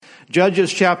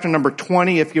Judges chapter number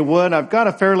 20, if you would. I've got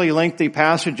a fairly lengthy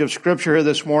passage of Scripture here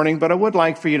this morning, but I would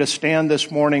like for you to stand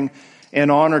this morning in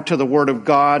honor to the Word of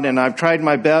God. And I've tried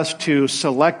my best to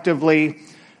selectively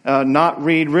not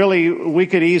read. Really, we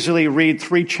could easily read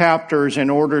 3 chapters in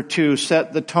order to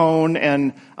set the tone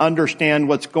and understand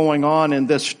what's going on in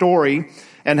this story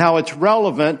and how it's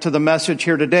relevant to the message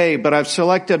here today. But I've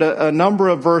selected a number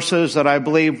of verses that I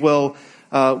believe will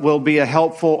be a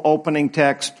helpful opening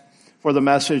text for the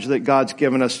message that God's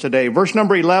given us today. Verse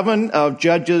number 11 of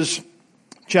Judges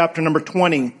chapter number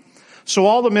 20. So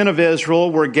all the men of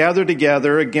Israel were gathered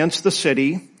together against the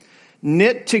city,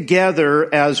 knit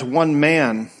together as one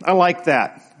man. I like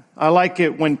that. I like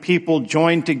it when people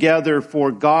join together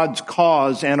for God's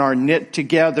cause and are knit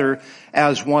together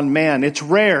as one man. It's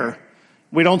rare.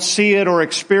 We don't see it or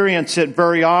experience it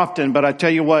very often, but I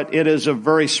tell you what, it is a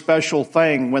very special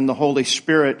thing when the Holy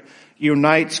Spirit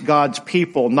unites God's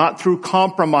people, not through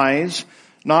compromise,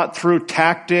 not through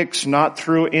tactics, not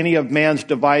through any of man's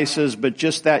devices, but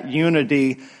just that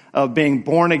unity of being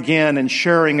born again and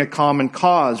sharing a common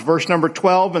cause. Verse number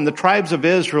 12, and the tribes of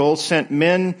Israel sent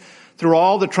men through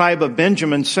all the tribe of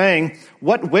Benjamin, saying,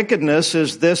 what wickedness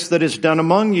is this that is done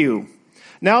among you?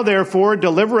 Now therefore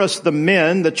deliver us the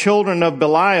men, the children of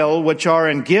Belial, which are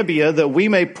in Gibeah, that we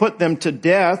may put them to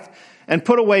death and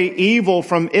put away evil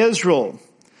from Israel.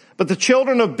 But the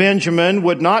children of Benjamin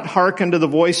would not hearken to the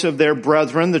voice of their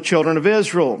brethren, the children of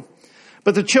Israel.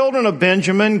 But the children of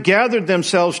Benjamin gathered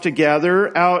themselves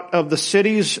together out of the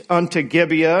cities unto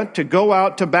Gibeah to go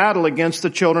out to battle against the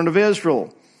children of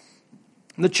Israel.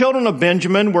 The children of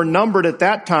Benjamin were numbered at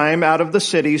that time out of the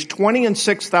cities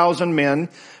 26,000 men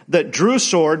that drew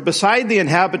sword, beside the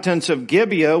inhabitants of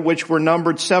Gibeah, which were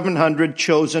numbered 700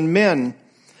 chosen men.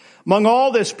 Among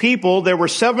all this people, there were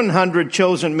 700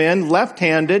 chosen men,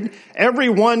 left-handed. Every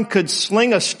one could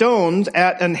sling a stone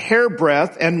at an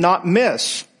hairbreadth and not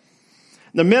miss.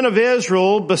 The men of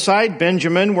Israel, beside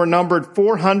Benjamin, were numbered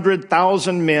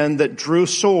 400,000 men that drew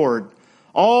sword.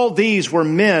 All these were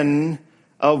men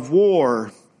of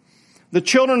war. The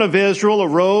children of Israel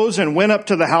arose and went up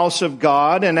to the house of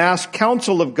God and asked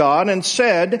counsel of God and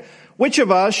said, which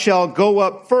of us shall go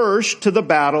up first to the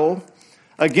battle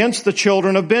against the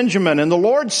children of Benjamin? And the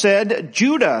Lord said,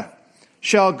 Judah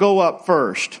shall go up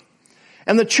first.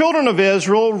 And the children of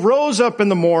Israel rose up in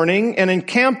the morning and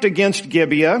encamped against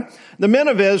Gibeah. The men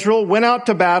of Israel went out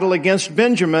to battle against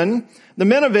Benjamin. The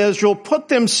men of Israel put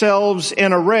themselves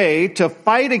in array to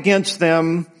fight against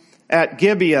them at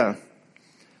Gibeah.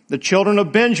 The children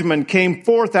of Benjamin came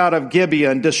forth out of Gibeah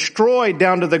and destroyed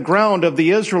down to the ground of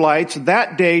the Israelites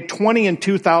that day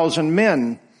 22,000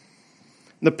 men.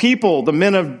 The people, the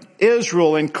men of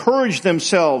Israel, encouraged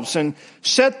themselves and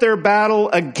set their battle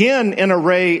again in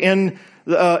array in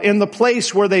the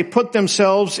place where they put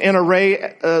themselves in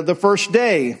array the first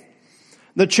day.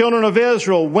 The children of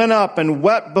Israel went up and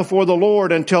wept before the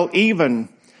Lord until even,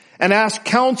 and asked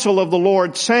counsel of the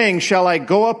Lord, saying, shall I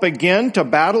go up again to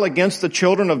battle against the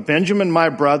children of Benjamin, my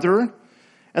brother?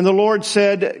 And the Lord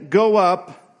said, go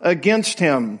up against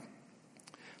him.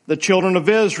 The children of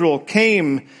Israel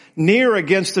came near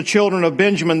against the children of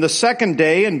Benjamin the second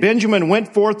day, and Benjamin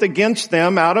went forth against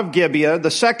them out of Gibeah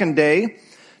the second day,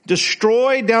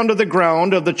 destroyed down to the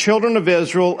ground of the children of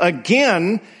Israel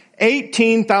again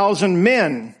 18,000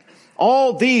 men.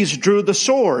 All these drew the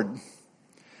sword.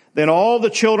 Then all the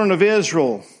children of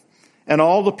Israel and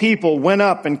all the people went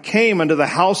up and came unto the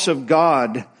house of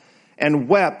God and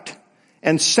wept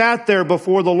and sat there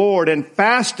before the Lord and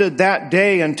fasted that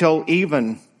day until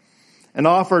even, and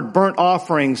offered burnt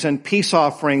offerings and peace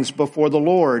offerings before the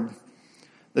Lord.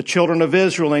 The children of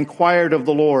Israel inquired of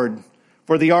the Lord,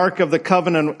 for the ark of the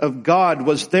covenant of God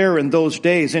was there in those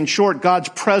days. In short, God's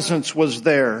presence was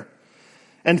there.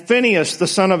 And Phinehas, the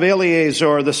son of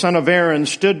Eleazar, the son of Aaron,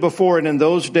 stood before it in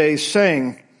those days,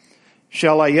 saying,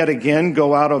 shall I yet again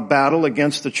go out of battle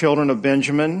against the children of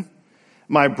Benjamin,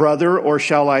 my brother, or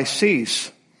shall I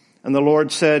cease? And the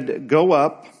Lord said, go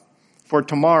up, for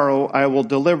tomorrow I will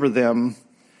deliver them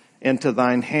into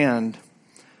thine hand.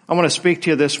 I want to speak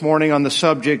to you this morning on the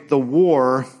subject, the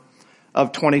war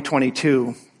of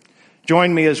 2022.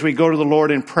 Join me as we go to the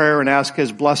Lord in prayer and ask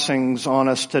his blessings on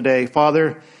us today.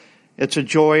 Father, it's a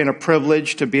joy and a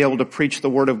privilege to be able to preach the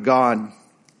word of God,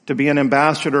 to be an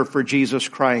ambassador for Jesus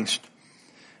Christ.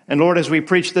 And Lord, as we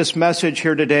preach this message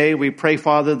here today, we pray,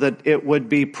 Father, that it would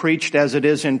be preached as it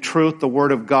is in truth, the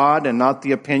word of God, and not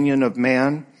the opinion of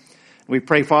man. We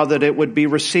pray, Father, that it would be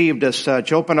received as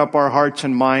such. Open up our hearts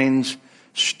and minds,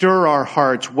 stir our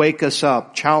hearts, wake us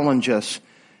up, challenge us.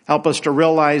 Help us to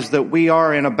realize that we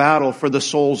are in a battle for the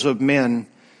souls of men.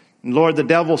 And Lord, the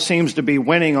devil seems to be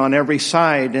winning on every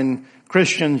side, and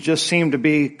Christians just seem to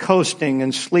be coasting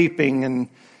and sleeping. And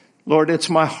Lord, it's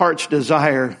my heart's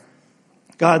desire,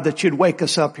 God, that you'd wake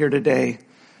us up here today.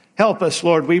 Help us,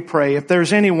 Lord, we pray. If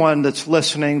there's anyone that's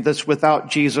listening that's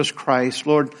without Jesus Christ,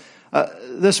 Lord,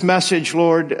 this message,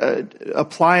 Lord,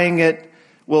 applying it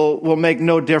will make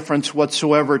no difference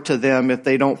whatsoever to them if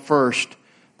they don't first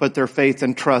put their faith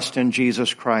and trust in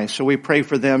Jesus Christ. So we pray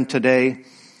for them today.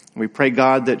 We pray,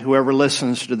 God, that whoever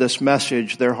listens to this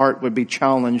message, their heart would be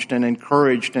challenged and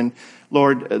encouraged. And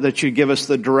Lord, that you give us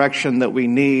the direction that we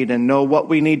need and know what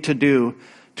we need to do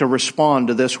to respond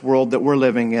to this world that we're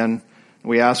living in.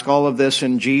 We ask all of this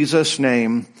in Jesus'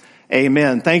 name.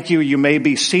 Amen. Thank you. You may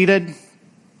be seated.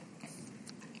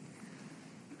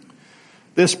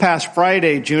 This past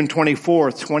Friday, June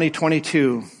 24th,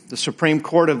 2022, the Supreme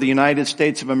Court of the United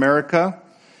States of America,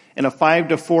 in a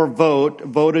 5-4 vote,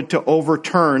 voted to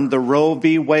overturn the Roe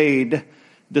v. Wade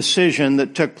decision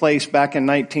that took place back in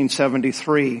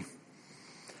 1973.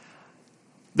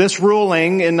 This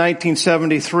ruling in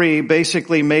 1973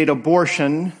 basically made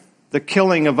abortion, the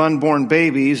killing of unborn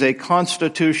babies, a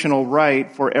constitutional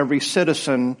right for every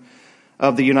citizen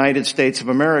of the United States of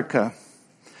America.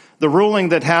 The ruling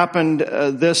that happened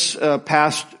this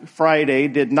past Friday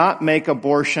did not make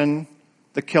abortion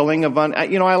the killing of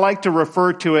I like to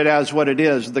refer to it as what it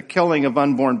is, the killing of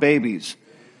unborn babies.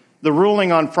 The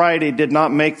ruling on Friday did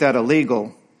not make that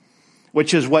illegal,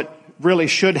 which is what really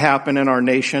should happen in our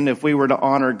nation if we were to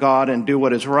honor God and do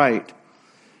what is right.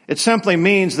 It simply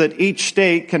means that each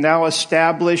state can now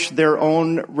establish their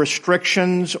own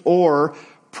restrictions or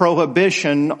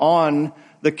prohibition on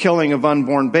the killing of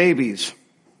unborn babies.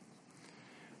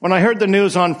 When I heard the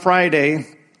news on Friday,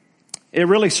 it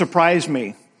really surprised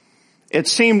me. It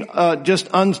seemed it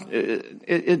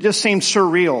just seemed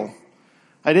surreal.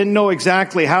 I didn't know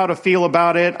exactly how to feel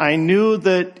about it. I knew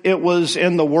that it was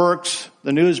in the works.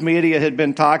 The news media had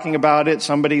been talking about it.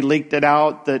 Somebody leaked it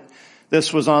out that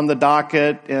this was on the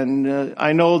docket. And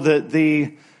I know that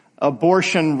the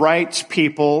abortion rights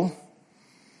people,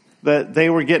 that they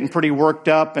were getting pretty worked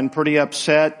up and pretty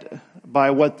upset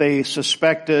by what they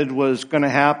suspected was going to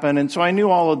happen. And so I knew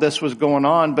all of this was going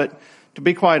on. But to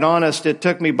be quite honest, it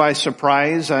took me by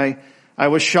surprise. I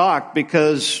was shocked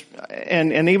because,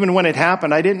 and even when it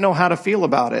happened, I didn't know how to feel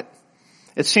about it.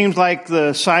 It seems like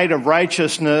the side of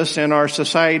righteousness in our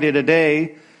society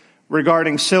today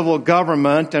regarding civil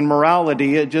government and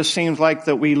morality, it just seems like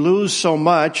that we lose so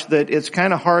much that it's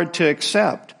kind of hard to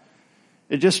accept.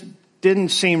 It just didn't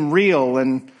seem real.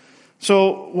 And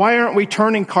so why aren't we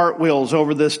turning cartwheels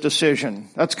over this decision?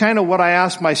 That's kind of what I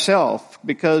asked myself,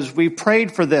 because we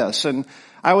prayed for this and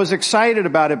I was excited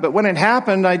about it. But when it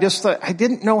happened, I just thought, I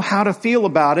didn't know how to feel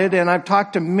about it. And I've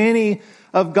talked to many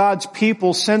of God's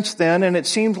people since then, and it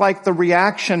seems like the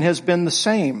reaction has been the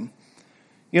same.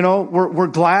 You know, we're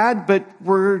glad, but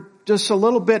we're just a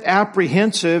little bit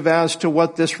apprehensive as to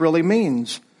what this really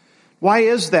means. Why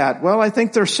is that? Well, I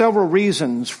think there's several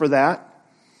reasons for that.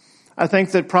 I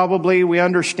think that probably we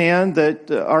understand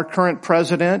that our current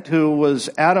president, who was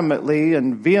adamantly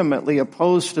and vehemently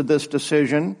opposed to this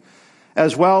decision,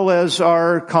 as well as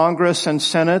our Congress and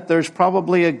Senate, there's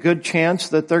probably a good chance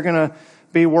that they're going to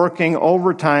be working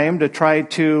overtime to try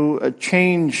to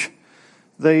change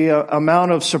the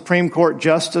amount of Supreme Court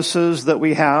justices that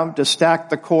we have, to stack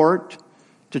the court,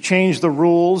 to change the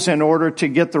rules in order to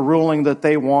get the ruling that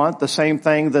they want, the same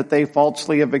thing that they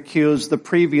falsely have accused the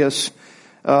previous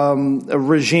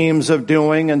regimes of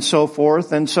doing and so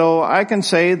forth. And so I can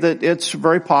say that it's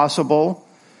very possible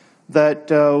that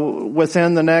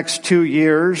within the next 2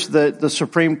 years that the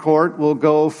Supreme Court will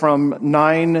go from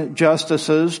 9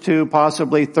 justices to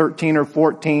possibly 13 or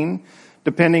 14,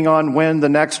 depending on when the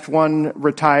next one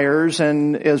retires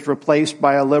and is replaced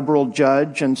by a liberal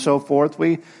judge and so forth.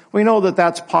 We know that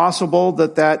that's possible,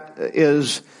 that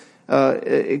is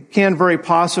it can very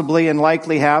possibly and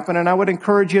likely happen, and I would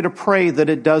encourage you to pray that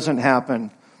it doesn't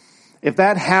happen. If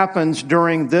that happens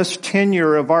during this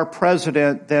tenure of our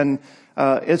president, then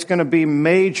it's going to be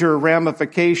major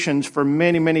ramifications for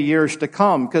many, many years to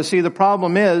come. Because see, the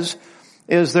problem is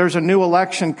there's a new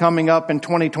election coming up in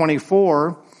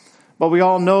 2024, but we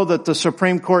all know that the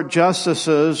Supreme Court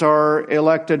justices are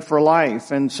elected for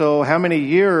life. And so how many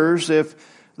years, if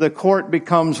the court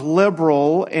becomes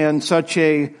liberal and such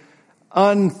a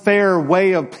unfair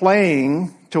way of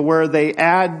playing to where they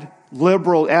add 4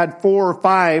 or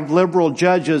 5 liberal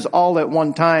judges all at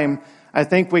one time, I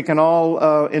think we can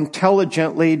all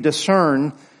intelligently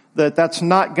discern that that's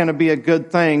not going to be a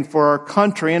good thing for our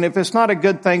country. And if it's not a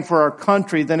good thing for our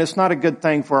country, then it's not a good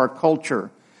thing for our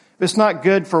culture. If it's not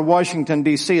good for Washington,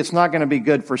 D.C., it's not going to be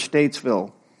good for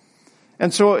Statesville.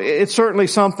 And so it's certainly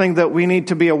something that we need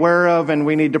to be aware of and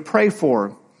we need to pray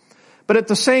for. But at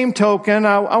the same token,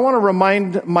 I want to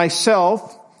remind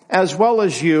myself, as well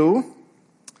as you,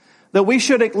 that we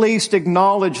should at least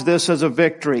acknowledge this as a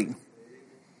victory.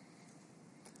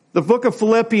 The book of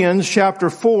Philippians,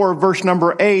 chapter 4, verse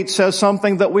number 8, says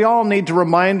something that we all need to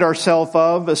remind ourselves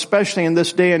of, especially in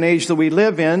this day and age that we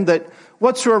live in, that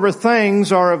whatsoever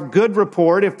things are of good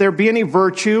report, if there be any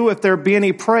virtue, if there be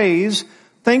any praise,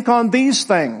 think on these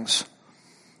things.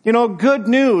 You know, good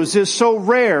news is so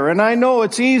rare, and I know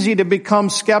it's easy to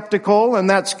become skeptical, and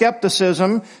that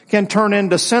skepticism can turn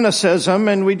into cynicism,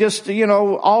 and we just,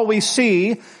 all we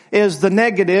see is the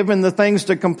negative and the things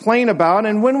to complain about,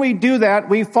 and when we do that,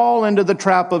 we fall into the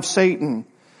trap of Satan.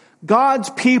 God's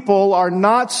people are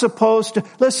not supposed to,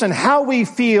 listen, how we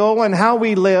feel and how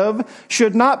we live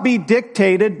should not be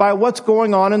dictated by what's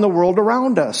going on in the world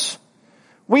around us.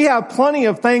 We have plenty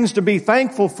of things to be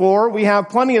thankful for. We have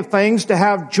plenty of things to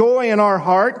have joy in our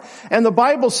heart. And the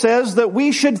Bible says that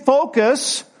we should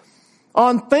focus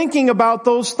on thinking about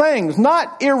those things,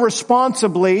 not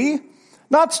irresponsibly,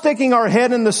 not sticking our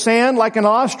head in the sand like an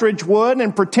ostrich would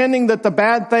and pretending that the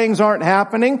bad things aren't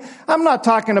happening. I'm not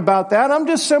talking about that. I'm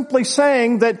just simply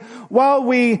saying that while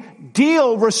we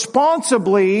deal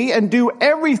responsibly and do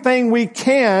everything we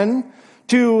can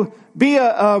to be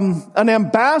an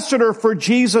ambassador for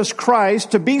Jesus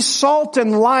Christ, to be salt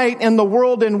and light in the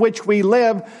world in which we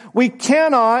live, we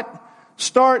cannot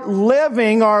start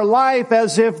living our life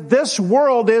as if this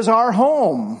world is our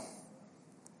home.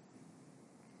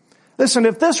 Listen,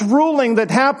 if this ruling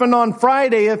that happened on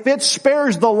Friday, if it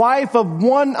spares the life of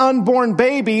one unborn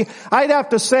baby, I'd have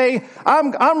to say,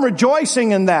 I'm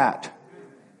rejoicing in that.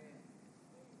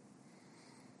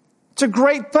 It's a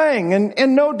great thing,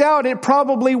 and no doubt it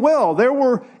probably will. There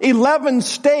were 11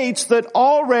 states that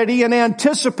already in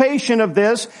anticipation of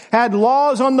this had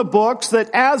laws on the books that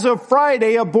as of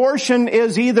Friday, abortion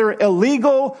is either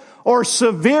illegal or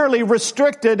severely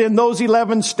restricted in those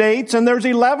 11 states, and there's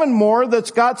 11 more that's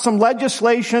got some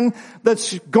legislation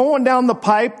that's going down the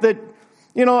pipe that,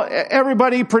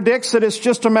 everybody predicts that it's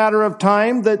just a matter of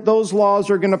time that those laws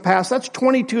are going to pass. That's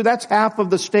 22, that's half of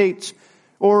the states,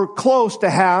 or close to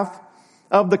half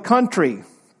of the country.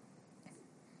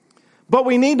 But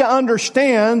we need to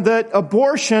understand that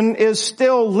abortion is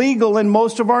still legal in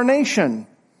most of our nation.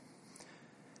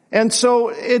 And so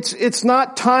it's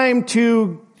not time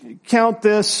to count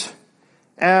this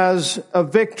as a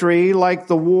victory like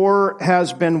the war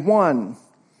has been won.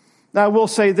 Now I will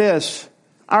say this,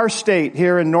 our state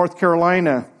here in North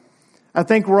Carolina, I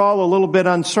think we're all a little bit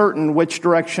uncertain which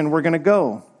direction we're going to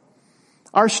go.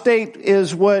 Our state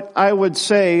is what I would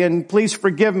say, and please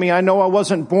forgive me, I know I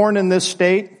wasn't born in this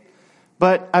state,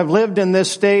 but I've lived in this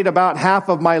state about half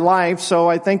of my life, so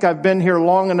I think I've been here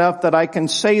long enough that I can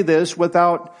say this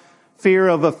without fear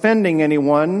of offending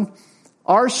anyone.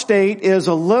 Our state is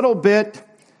a little bit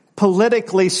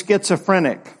politically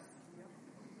schizophrenic.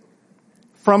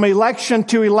 From election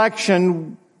to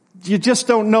election, you just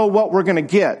don't know what we're going to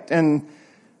get. And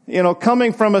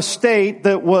coming from a state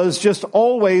that was just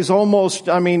always almost,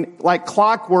 like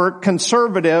clockwork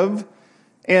conservative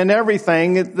and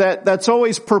everything, that's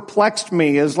always perplexed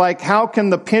me, is like, how can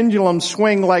the pendulum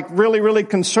swing like really, really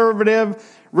conservative,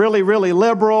 really, really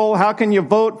liberal? How can you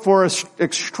vote for an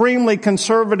extremely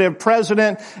conservative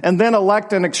president and then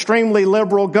elect an extremely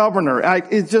liberal governor?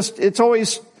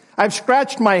 I've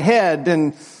scratched my head,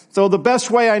 and so the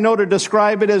best way I know to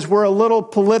describe it is we're a little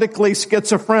politically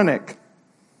schizophrenic.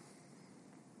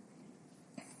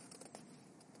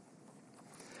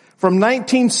 From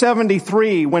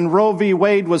 1973, when Roe v.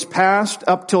 Wade was passed,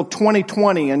 up till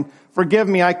 2020, and forgive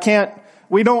me,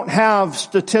 we don't have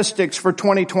statistics for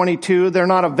 2022. They're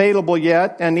not available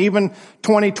yet, and even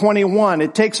 2021.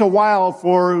 It takes a while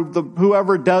for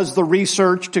whoever does the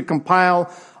research to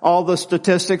compile all the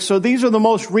statistics. So these are the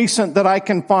most recent that I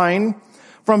can find.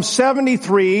 From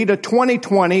 73 to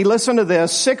 2020, listen to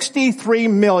this,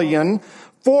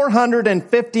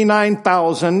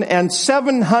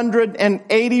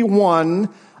 63,459,781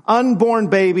 unborn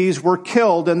babies were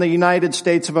killed in the United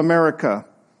States of America.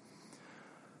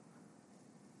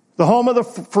 The home of the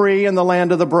free and the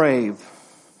land of the brave.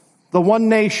 The one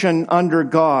nation under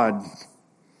God.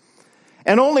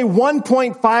 And only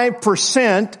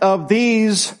 1.5% of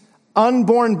these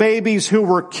unborn babies who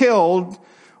were killed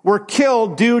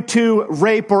due to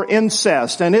rape or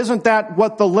incest. And isn't that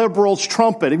what the liberals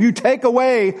trumpet? If you take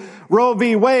away Roe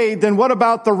v. Wade, then what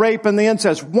about the rape and the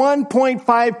incest?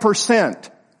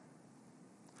 1.5%.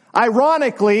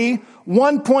 Ironically,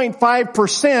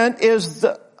 1.5% is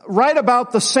right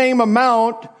about the same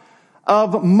amount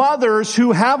of mothers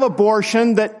who have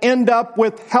abortion that end up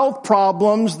with health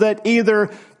problems that either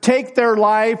take their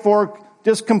life or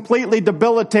just completely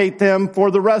debilitate them for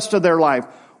the rest of their life.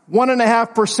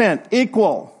 1.5%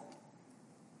 equal.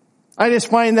 I just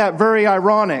find that very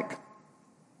ironic.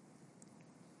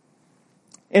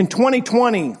 In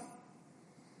 2020,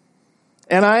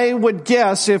 and I would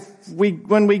guess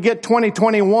when we get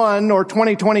 2021 or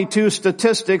 2022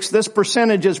 statistics, this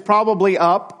percentage is probably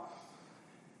up.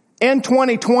 In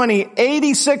 2020,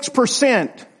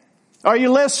 86%, are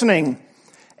you listening?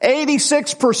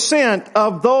 86%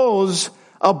 of those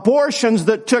abortions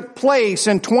that took place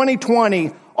in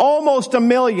 2020, almost 1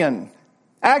 million,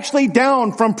 actually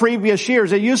down from previous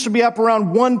years. It used to be up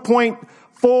around 1.4,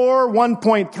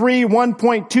 1.3,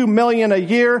 1.2 million a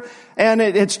year, and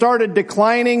it started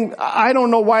declining. I don't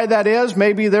know why that is.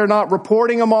 Maybe they're not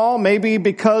reporting them all. Maybe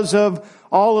because of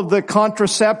all of the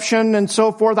contraception and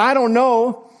so forth. I don't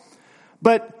know.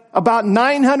 But about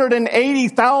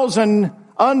 980,000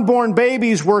 unborn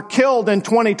babies were killed in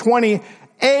 2020.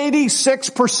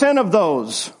 86% of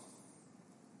those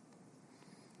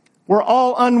were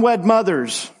all unwed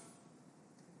mothers.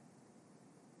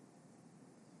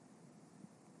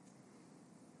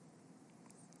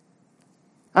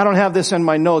 I don't have this in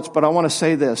my notes, but I want to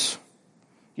say this.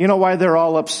 You know why they're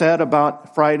all upset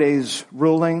about Friday's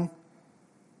ruling?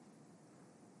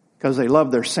 Because they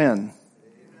love their sin.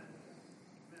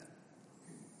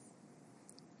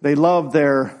 They love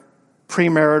their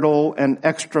premarital and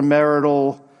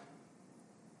extramarital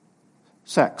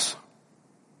sex.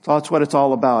 So that's what it's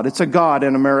all about. It's a god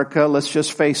in America, let's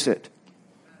just face it.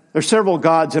 There's several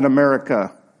gods in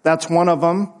America. That's one of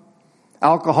them.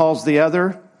 Alcohol's the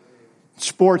other.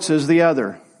 Sports is the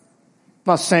other. I'm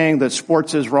not saying that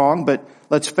sports is wrong, but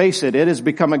let's face it, it has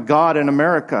become a god in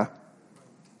America.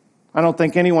 I don't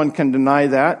think anyone can deny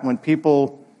that when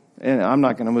people, and I'm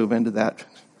not going to move into that.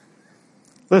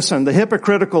 Listen, the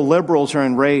hypocritical liberals are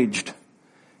enraged,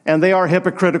 and they are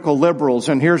hypocritical liberals,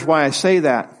 and here's why I say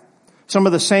that. Some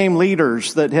of the same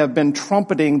leaders that have been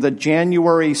trumpeting the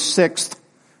January 6th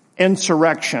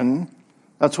insurrection,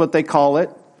 that's what they call it.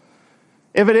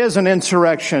 If it is an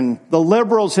insurrection, the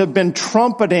liberals have been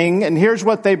trumpeting, and here's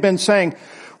what they've been saying.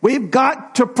 We've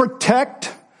got to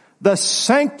protect the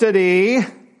sanctity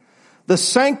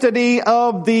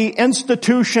of the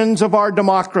institutions of our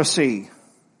democracy.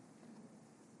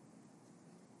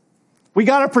 We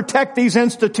got to protect these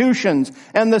institutions.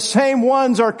 And the same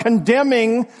ones are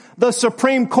condemning the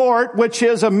Supreme Court, which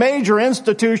is a major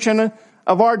institution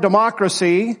of our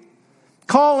democracy,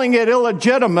 calling it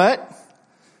illegitimate.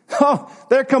 Oh,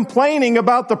 they're complaining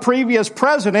about the previous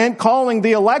president, calling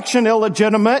the election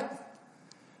illegitimate.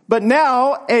 But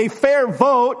now a fair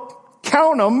vote,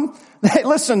 count them. Hey,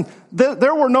 listen,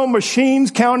 there were no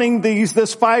machines counting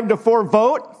this 5-4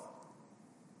 vote.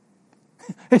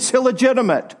 It's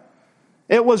illegitimate.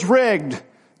 It was rigged.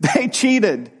 They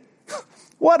cheated.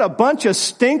 What a bunch of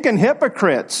stinking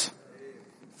hypocrites.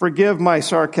 Forgive my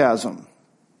sarcasm.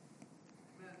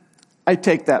 I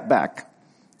take that back.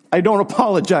 I don't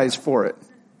apologize for it.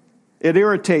 It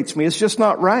irritates me. It's just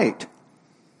not right.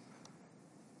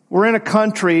 We're in a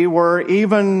country where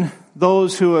even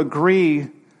those who agree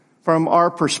from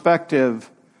our perspective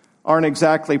aren't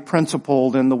exactly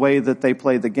principled in the way that they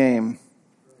play the game.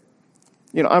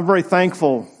 You know, I'm very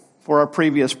thankful for our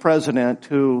previous president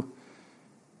who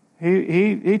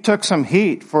he took some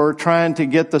heat for trying to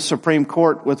get the Supreme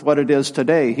Court with what it is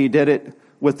today. He did it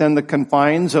within the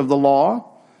confines of the law.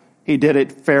 He did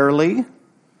it fairly,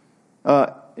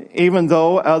 even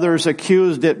though others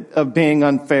accused it of being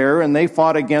unfair, and they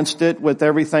fought against it with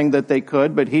everything that they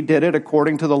could, but he did it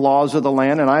according to the laws of the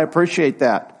land, and I appreciate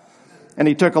that. And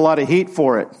he took a lot of heat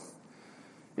for it.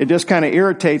 It just kind of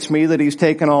irritates me that he's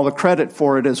taken all the credit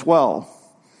for it as well.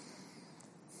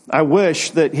 I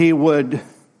wish that he would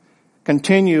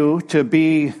continue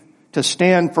to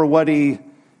stand for what he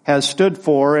has stood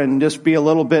for and just be a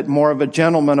little bit more of a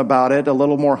gentleman about it, a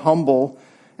little more humble,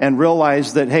 and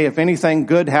realize that, hey, if anything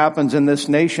good happens in this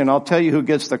nation, I'll tell you who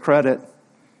gets the credit.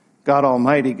 God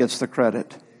Almighty gets the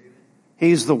credit.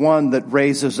 He's the one that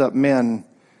raises up men.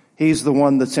 He's the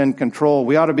one that's in control.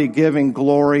 We ought to be giving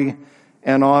glory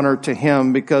and honor to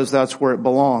him because that's where it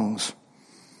belongs.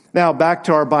 Now, back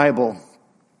to our Bible.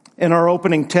 In our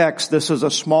opening text, this is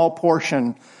a small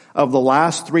portion of the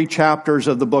last 3 chapters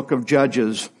of the book of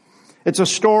Judges. It's a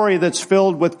story that's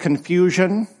filled with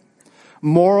confusion,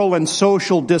 moral and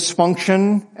social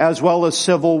dysfunction, as well as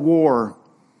civil war.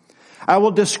 I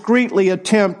will discreetly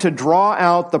attempt to draw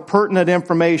out the pertinent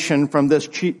information from this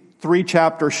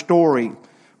 3-chapter story.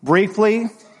 Briefly,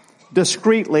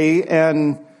 discreetly.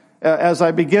 And as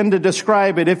I begin to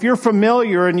describe it, if you're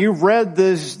familiar and you've read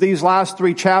these last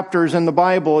 3 chapters in the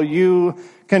Bible, you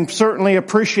can certainly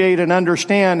appreciate and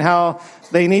understand how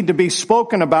they need to be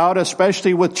spoken about,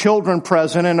 especially with children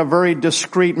present, in a very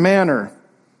discreet manner.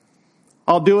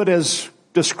 I'll do it as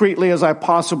discreetly as I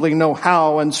possibly know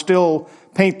how and still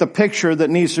paint the picture that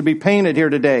needs to be painted here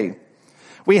today.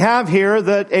 We have here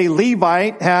that a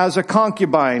Levite has a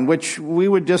concubine, which we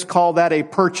would just call that a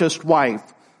purchased wife.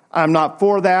 I'm not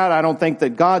for that. I don't think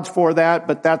that God's for that,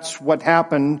 but that's what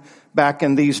happened back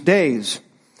in these days.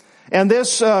 And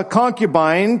this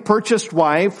concubine, purchased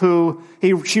wife,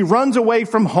 she runs away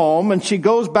from home and she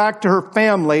goes back to her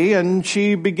family and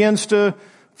she begins to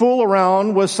fool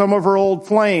around with some of her old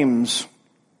flames.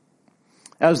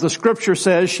 As the scripture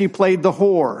says, she played the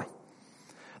whore.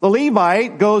 The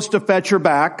Levite goes to fetch her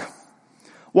back.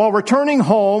 While returning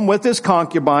home with his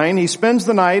concubine, he spends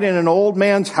the night in an old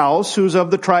man's house who's of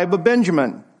the tribe of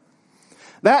Benjamin.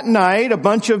 That night, a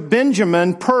bunch of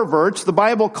Benjamin perverts, the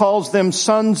Bible calls them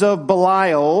sons of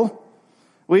Belial.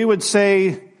 We would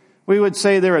say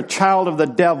they're a child of the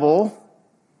devil.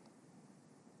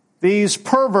 These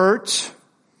perverts,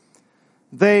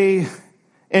 they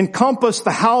encompass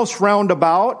the house round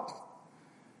about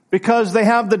because they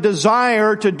have the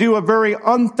desire to do a very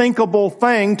unthinkable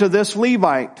thing to this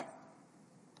Levite.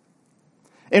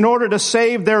 In order to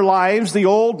save their lives, the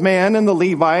old man and the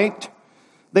Levite,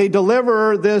 they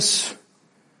deliver this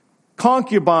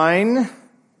concubine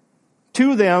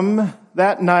to them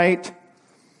that night,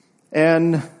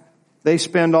 and they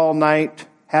spend all night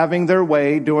having their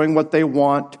way, doing what they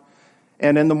want,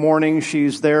 and in the morning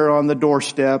she's there on the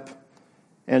doorstep,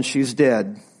 and she's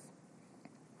dead.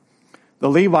 The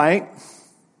Levite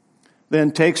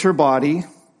then takes her body,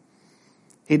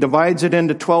 he divides it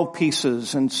into 12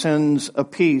 pieces and sends a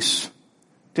piece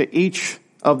to each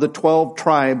of the 12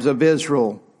 tribes of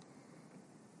Israel.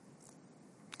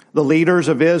 The leaders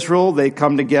of Israel, they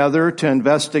come together to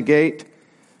investigate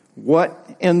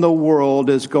what in the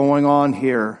world is going on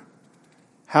here.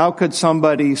 How could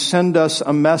somebody send us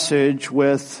a message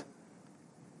with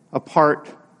a part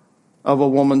of a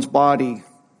woman's body?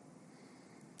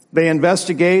 They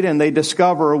investigate and they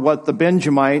discover what the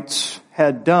Benjamites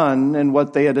had done and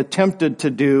what they had attempted to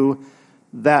do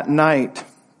that night.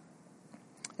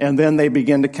 And then they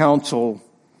begin to counsel,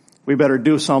 we better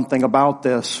do something about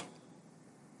this.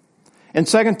 In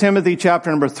 2 Timothy chapter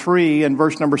number 3 and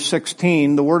verse number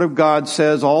 16, the Word of God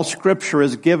says, all Scripture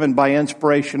is given by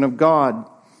inspiration of God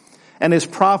and is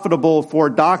profitable for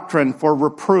doctrine, for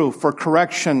reproof, for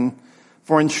correction,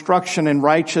 for instruction in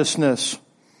righteousness.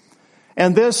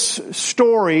 And this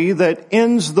story that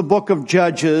ends the book of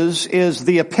Judges is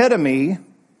the epitome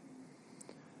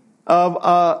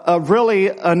of really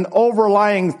an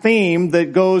overlying theme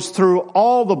that goes through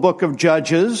all the book of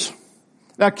Judges.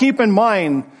 Now keep in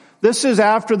mind, this is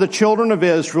after the children of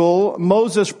Israel,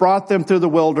 Moses brought them through the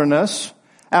wilderness.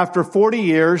 After 40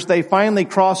 years, they finally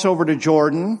cross over to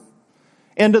Jordan,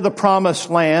 into the promised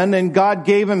land, and God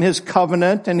gave him his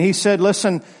covenant, and he said,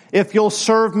 listen, if you'll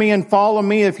serve me and follow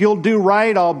me, if you'll do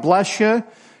right, I'll bless you.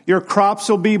 Your crops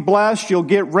will be blessed. You'll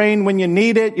get rain when you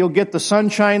need it. You'll get the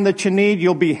sunshine that you need.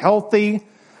 You'll be healthy.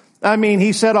 I mean,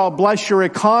 he said, I'll bless your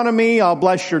economy. I'll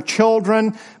bless your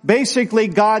children. Basically,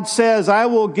 God says, I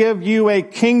will give you a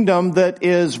kingdom that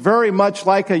is very much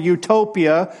like a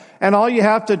utopia, and all you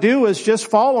have to do is just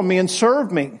follow me and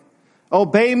serve me.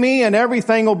 Obey me and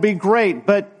everything will be great.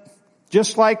 But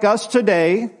just like us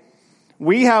today,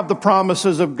 we have the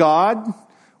promises of God.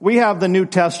 We have the New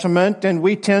Testament, and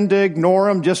we tend to ignore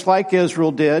them just like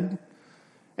Israel did.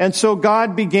 And so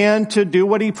God began to do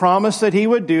what he promised that he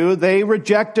would do. They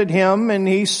rejected him, and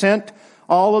he sent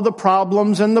all of the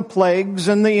problems and the plagues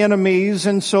and the enemies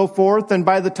and so forth. And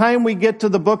by the time we get to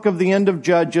the book of the end of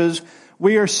Judges,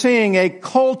 we are seeing a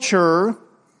culture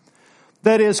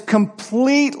that is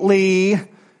completely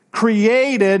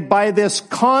created by this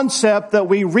concept that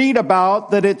we read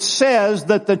about, that it says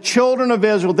that the children of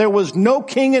Israel, there was no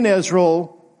king in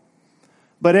Israel,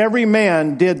 but every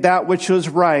man did that which was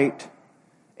right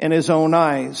in his own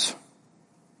eyes.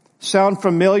 Sound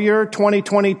familiar,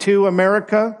 2022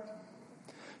 America?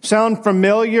 Sound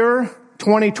familiar,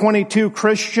 2022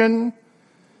 Christian?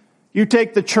 You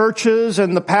take the churches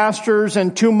and the pastors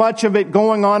and too much of it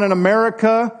going on in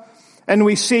America, and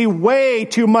we see way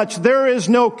too much. There is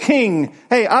no king.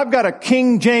 Hey, I've got a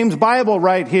King James Bible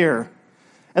right here.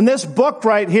 And this book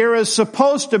right here is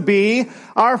supposed to be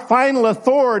our final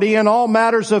authority in all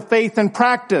matters of faith and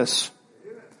practice.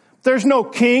 There's no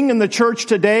king in the church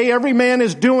today. Every man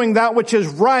is doing that which is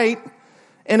right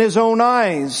in his own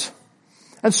eyes.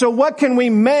 And so what can we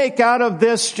make out of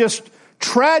this just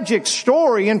tragic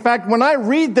story? In fact, when I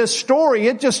read this story,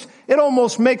 it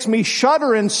almost makes me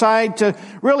shudder inside to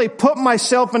really put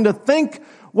myself and to think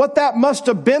what that must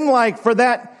have been like for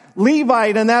that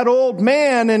Levite and that old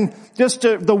man, and just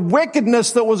the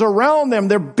wickedness that was around them.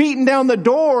 They're beating down the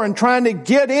door and trying to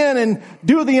get in and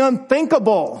do the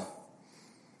unthinkable.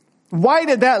 Why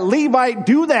did that Levite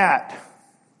do that?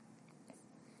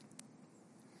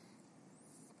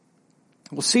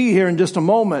 We'll see here in just a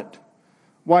moment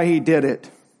why he did it.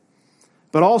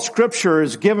 But all Scripture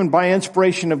is given by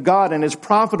inspiration of God and is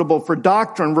profitable for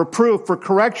doctrine, reproof, for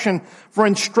correction, for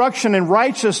instruction in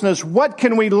righteousness. What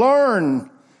can we learn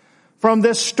from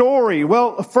this story?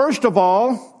 Well, first of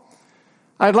all,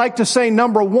 I'd like to say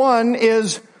number one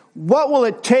is, what will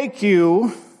it take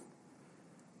you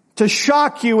to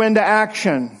shock you into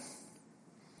action?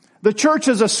 The church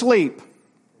is asleep.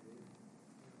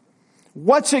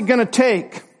 What's it going to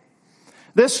take?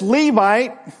 This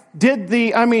Levite did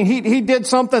he did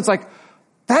something that's like,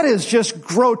 that is just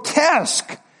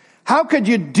grotesque. How could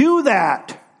you do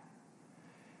that?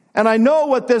 And I know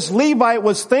what this Levite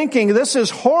was thinking. This is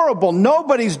horrible.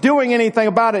 Nobody's doing anything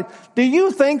about it. Do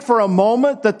you think for a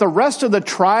moment that the rest of the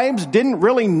tribes didn't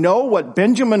really know what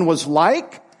Benjamin was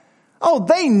like? Oh,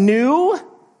 they knew.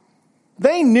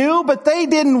 They knew, but they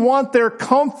didn't want their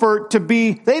comfort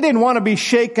they didn't want to be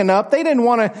shaken up. They didn't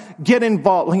want to get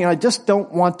involved. I just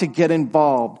don't want to get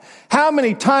involved. How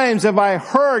many times have I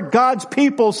heard God's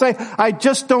people say, I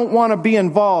just don't want to be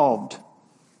involved?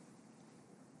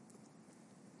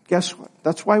 Guess what?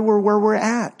 That's why we're where we're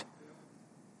at.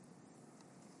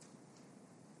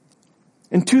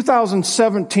 In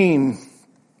 2017,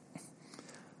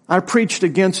 I preached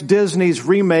against Disney's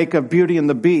remake of Beauty and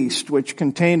the Beast, which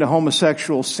contained a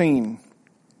homosexual scene.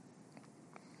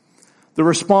 The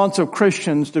response of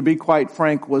Christians, to be quite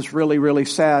frank, was really, really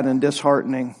sad and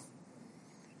disheartening.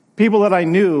 People that I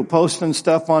knew posting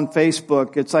stuff on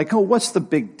Facebook, it's like, oh, what's the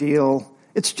big deal?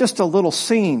 It's just a little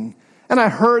scene. And I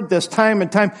heard this time and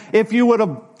time, if you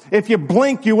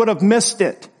blink, you would have missed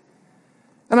it.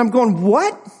 And I'm going,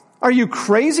 what? Are you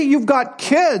crazy? You've got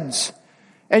kids.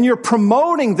 And you're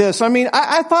promoting this.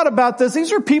 I thought about this.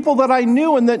 These are people that I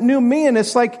knew and that knew me. And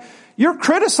it's like, you're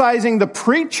criticizing the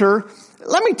preacher.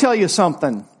 Let me tell you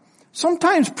something.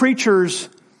 Sometimes preachers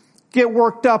get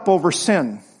worked up over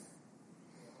sin.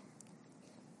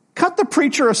 Cut the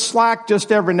preacher a slack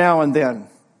just every now and then.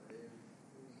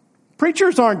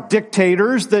 Preachers aren't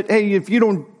dictators that, hey, if you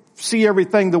don't see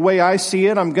everything the way I see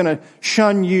it, I'm going to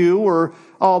shun you or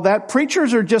all that.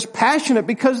 Preachers are just passionate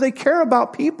because they care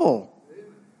about people.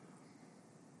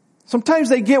 Sometimes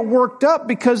they get worked up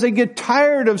because they get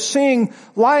tired of seeing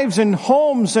lives and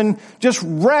homes and just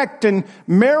wrecked and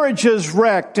marriages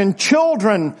wrecked and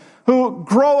children who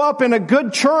grow up in a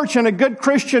good church and a good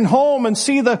Christian home and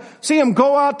see them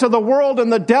go out to the world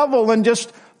and the devil and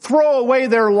just throw away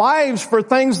their lives for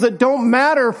things that don't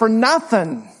matter, for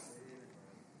nothing.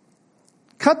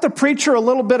 Cut the preacher a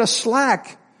little bit of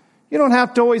slack. You don't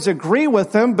have to always agree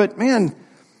with them, but man,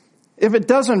 if it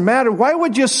doesn't matter, why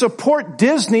would you support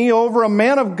Disney over a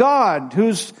man of God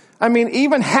who's,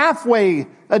 even halfway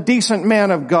a decent man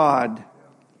of God?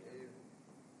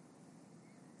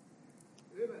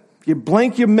 You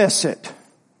blink, you miss it.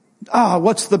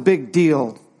 What's the big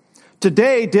deal?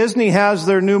 Today, Disney has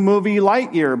their new movie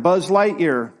Lightyear, Buzz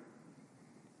Lightyear.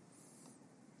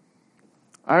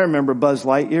 I remember Buzz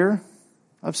Lightyear.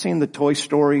 I've seen the Toy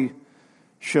Story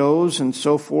shows and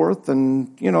so forth.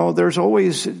 And,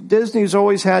 Disney's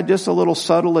always had just a little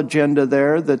subtle agenda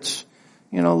there that's,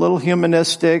 a little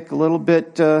humanistic, a little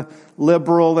bit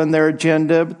liberal in their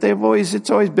agenda, but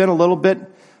it's always been a little bit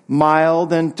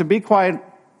mild. And to be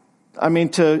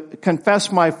to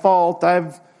confess my fault,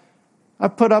 I've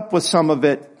put up with some of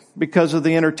it because of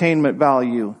the entertainment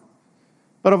value.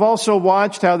 But I've also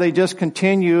watched how they just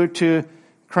continue to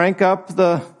crank up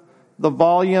the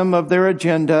volume of their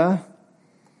agenda.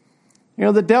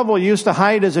 The devil used to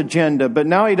hide his agenda, but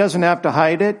now he doesn't have to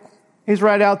hide it. He's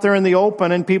right out there in the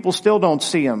open and people still don't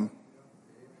see him.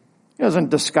 He doesn't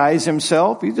disguise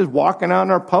himself. He's just walking out in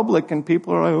our public and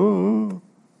people are like, oh,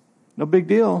 no big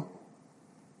deal.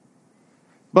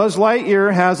 Buzz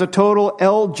Lightyear has a total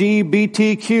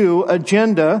LGBTQ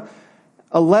agenda,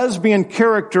 a lesbian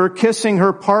character kissing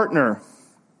her partner.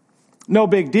 No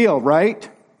big deal, right?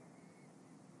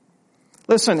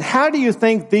 Listen, how do you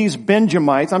think these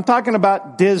Benjamites, I'm talking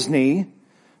about Disney,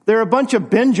 they're a bunch of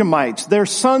Benjamites. They're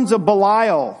sons of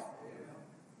Belial.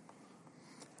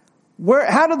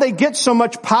 How do they get so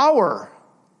much power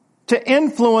to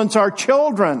influence our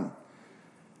children?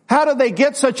 How do they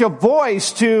get such a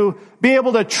voice to be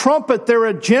able to trumpet their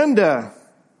agenda?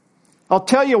 I'll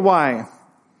tell you why.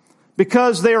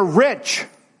 Because they're rich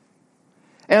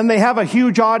and they have a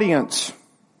huge audience.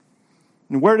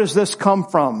 And where does this come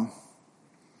from?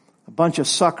 A bunch of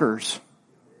suckers.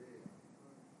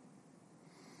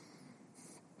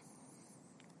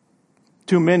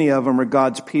 Too many of them are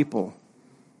God's people.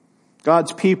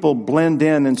 God's people blend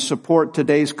in and support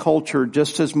today's culture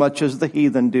just as much as the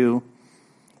heathen do.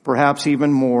 Perhaps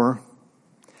even more.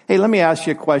 Hey, let me ask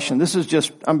you a question. This is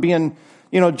just, I'm being,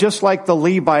 just like the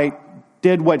Levite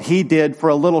did what he did for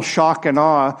a little shock and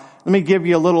awe. Let me give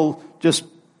you a little just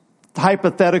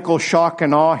hypothetical shock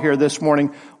and awe here this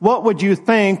morning. What would you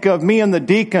think of me and the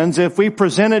deacons if we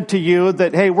presented to you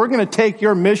that, hey, we're going to take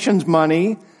your missions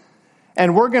money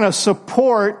and we're going to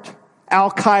support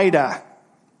Al-Qaeda?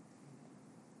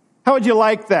 How would you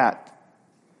like that?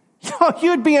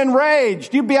 You'd be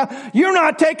enraged. You're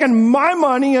not taking my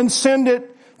money and send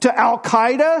it to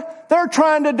Al-Qaeda. They're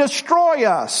trying to destroy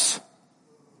us.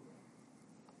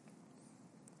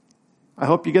 I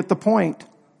hope you get the point.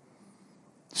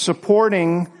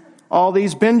 Supporting all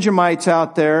these Benjamites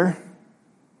out there.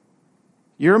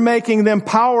 You're making them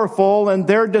powerful and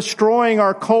they're destroying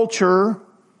our culture.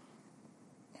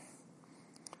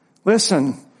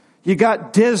 Listen, you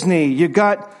got Disney, you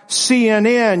got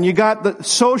CNN, you got the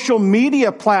social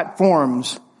media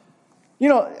platforms.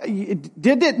 Did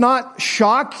it not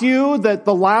shock you that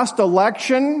the last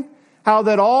election, how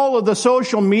that all of the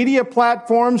social media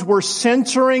platforms were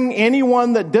censoring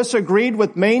anyone that disagreed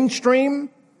with mainstream?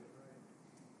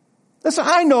 Listen,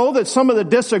 I know that some of the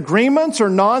disagreements are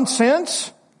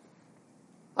nonsense.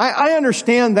 I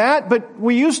understand that, but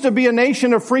we used to be a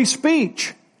nation of free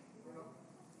speech.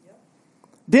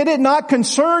 Did it not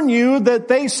concern you that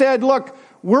they said, look,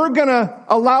 we're going to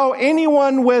allow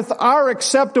anyone with our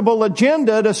acceptable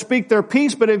agenda to speak their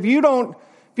piece, but if you don't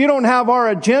have our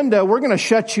agenda, we're going to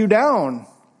shut you down.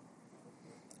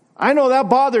 I know that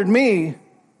bothered me.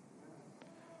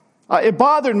 It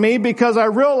bothered me because I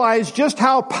realized just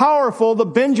how powerful the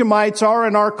Benjamites are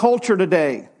in our culture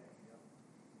today.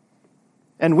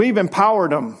 And we've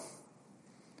empowered them.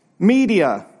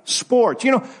 Media, sports.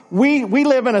 We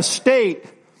live in a state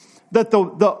that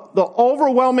the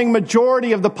overwhelming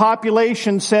majority of the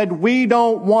population said we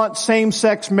don't want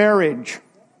same-sex marriage.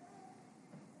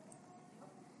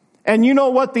 And you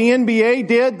know what the NBA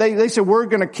did? They said we're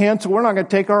going to cancel. We're not going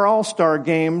to take our All-Star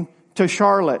game to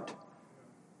Charlotte.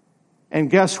 And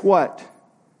guess what?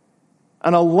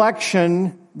 An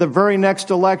election, the very next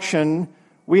election,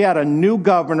 we had a new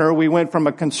governor. We went from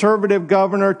a conservative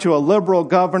governor to a liberal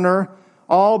governor.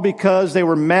 All because they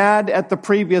were mad at the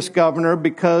previous governor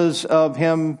because of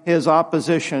his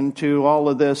opposition to all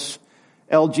of this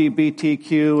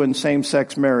LGBTQ and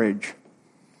same-sex marriage.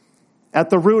 At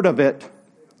the root of it,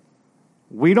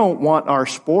 we don't want our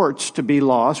sports to be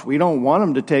lost. We don't want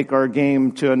them to take our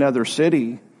game to another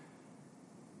city.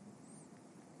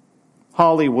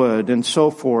 Hollywood and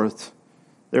so forth.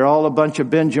 They're all a bunch of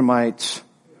Benjamites.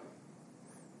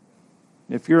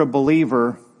 If you're a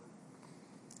believer,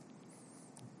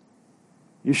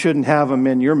 you shouldn't have them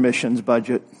in your missions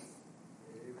budget.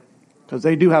 Because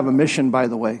they do have a mission, by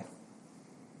the way.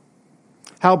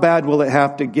 How bad will it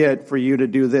have to get for you to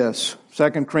do this?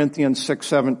 2 Corinthians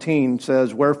 6:17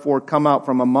 says, wherefore come out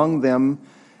from among them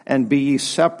and be ye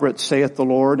separate, saith the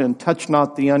Lord, and touch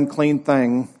not the unclean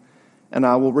thing, and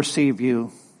I will receive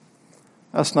you.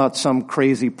 That's not some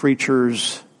crazy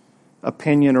preacher's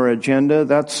opinion or agenda.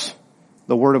 That's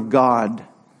the Word of God.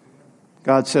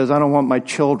 God says, I don't want my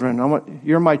children.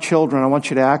 You're my children. I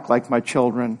want you to act like my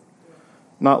children,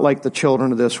 not like the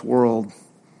children of this world.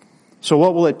 So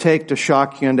what will it take to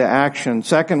shock you into action?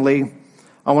 Secondly,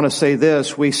 I want to say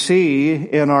this. We see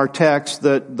in our text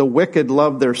that the wicked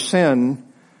love their sin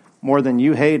more than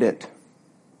you hate it.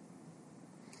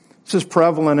 This is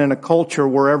prevalent in a culture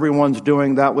where everyone's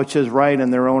doing that which is right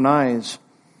in their own eyes.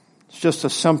 It's just a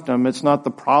symptom. It's not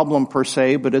the problem per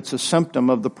se, but it's a symptom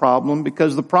of the problem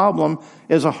because the problem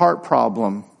is a heart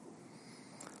problem.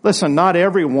 Listen, not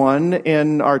everyone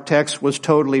in our text was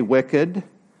totally wicked.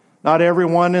 Not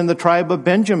everyone in the tribe of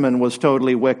Benjamin was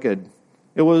totally wicked.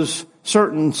 It was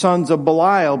certain sons of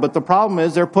Belial, but the problem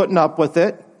is they're putting up with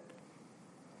it.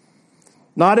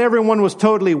 Not everyone was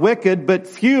totally wicked, but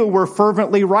few were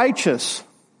fervently righteous.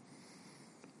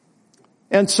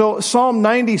 And so Psalm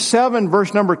 97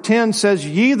 verse number 10 says,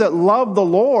 ye that love the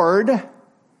Lord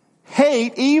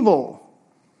hate evil.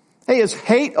 Hey, is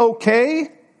hate okay?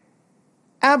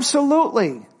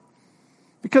 Absolutely.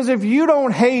 Because if you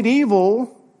don't hate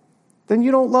evil, then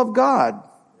you don't love God.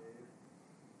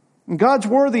 And God's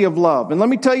worthy of love. And let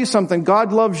me tell you something,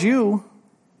 God loves you.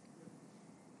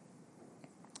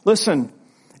 Listen,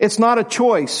 it's not a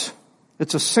choice.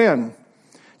 It's a sin.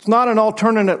 It's not an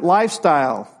alternate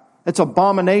lifestyle. It's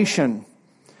abomination.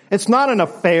 It's not an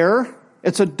affair.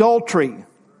 It's adultery.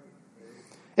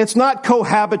 It's not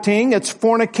cohabiting. It's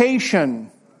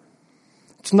fornication.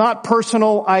 It's not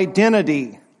personal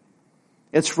identity.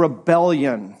 It's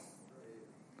rebellion.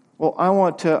 Well, I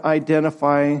want to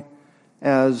identify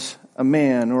as a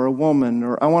man or a woman,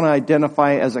 or I want to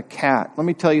identify as a cat. Let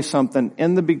me tell you something.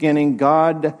 In the beginning,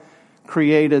 God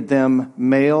created them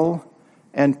male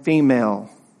and female.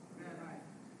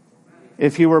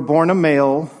 If you were born a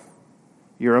male,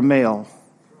 you're a male.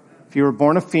 If you were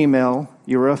born a female,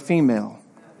 you're a female.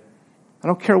 I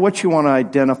don't care what you want to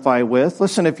identify with.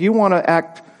 Listen, if you want to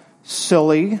act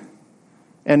silly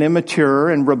and immature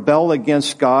and rebel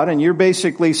against God, and you're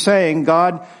basically saying,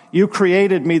 God, you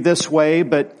created me this way,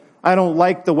 but I don't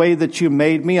like the way that you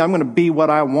made me. I'm going to be what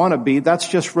I want to be. That's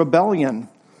just rebellion.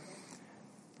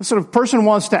 Listen, if a person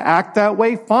wants to act that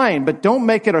way, fine, but don't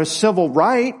make it a civil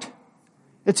right.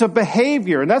 It's a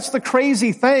behavior. And that's the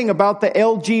crazy thing about the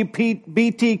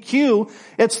LGBTQ.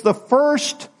 It's the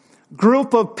first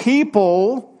group of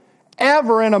people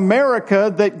ever in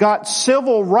America that got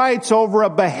civil rights over a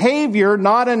behavior,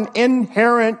 not an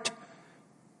inherent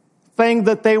thing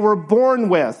that they were born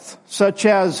with, such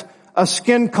as a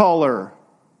skin color,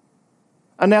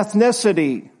 an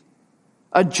ethnicity,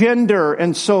 a gender,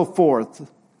 and so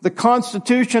forth. The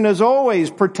Constitution has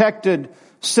always protected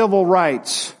civil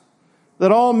rights,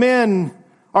 that all men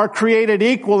are created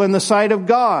equal in the sight of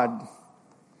God.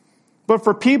 But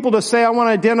for people to say, I want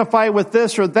to identify with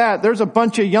this or that, there's a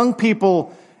bunch of young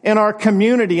people in our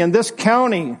community, in this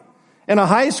county, in a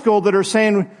high school that are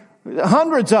saying,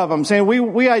 hundreds of them saying,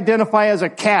 we identify as a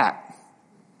cat.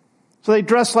 So they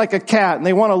dress like a cat and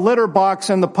they want a litter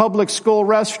box in the public school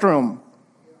restroom. And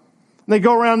they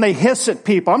go around and they hiss at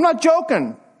people. I'm not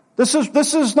joking. This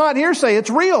is not hearsay. It's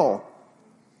real.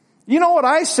 You know what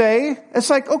I say?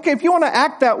 It's like, okay, if you want to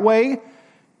act that way,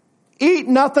 eat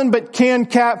nothing but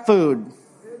canned cat food.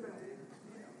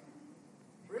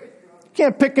 You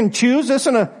can't pick and choose.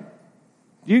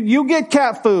 You get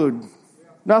cat food.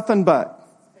 Nothing but.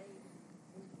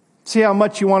 See how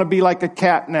much you want to be like a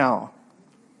cat now.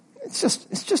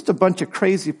 It's just a bunch of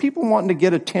crazy people wanting to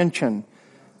get attention.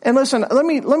 And listen, let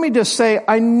me just say,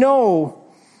 I know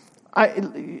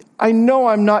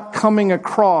I'm not coming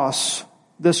across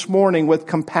this morning with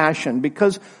compassion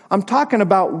because I'm talking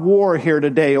about war here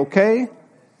today, okay?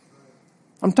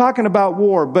 I'm talking about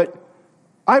war, but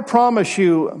I promise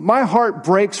you, my heart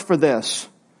breaks for this.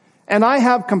 And I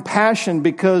have compassion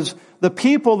because the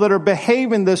people that are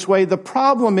behaving this way, the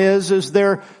problem is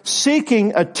they're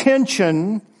seeking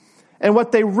attention, and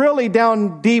what they really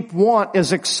down deep want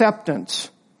is acceptance.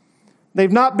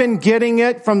 They've not been getting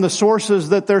it from the sources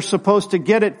that they're supposed to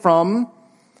get it from.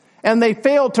 And they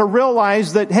fail to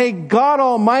realize that, hey, God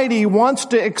Almighty wants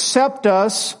to accept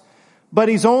us, but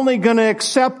He's only going to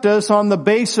accept us on the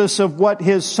basis of what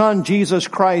His Son, Jesus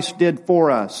Christ, did for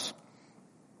us.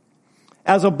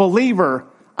 As a believer,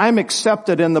 I'm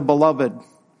accepted in the Beloved.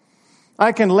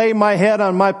 I can lay my head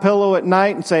on my pillow at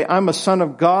night and say, I'm a son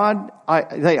of God.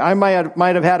 I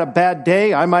might have had a bad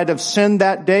day. I might have sinned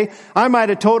that day. I might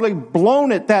have totally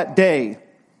blown it that day.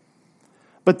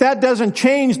 But that doesn't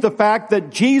change the fact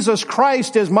that Jesus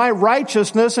Christ is my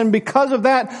righteousness, and because of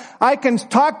that, I can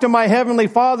talk to my Heavenly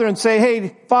Father and say,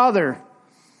 hey, Father,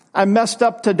 I messed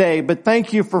up today, but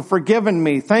thank you for forgiving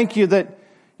me. Thank you that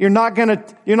you're not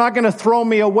gonna throw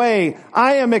me away.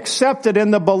 I am accepted in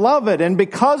the Beloved, and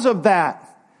because of that,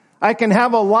 I can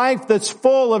have a life that's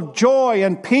full of joy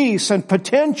and peace and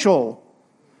potential.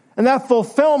 And that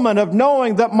fulfillment of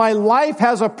knowing that my life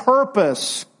has a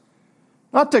purpose.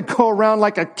 Not to go around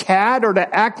like a cat or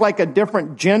to act like a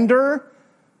different gender.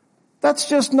 That's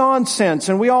just nonsense,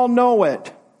 and we all know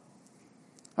it.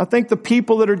 I think the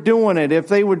people that are doing it, if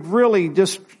they would really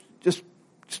just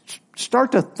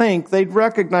start to think, they'd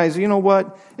recognize, you know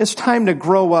what, it's time to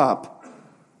grow up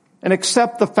and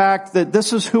accept the fact that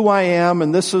this is who I am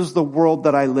and this is the world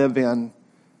that I live in.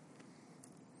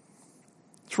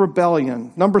 It's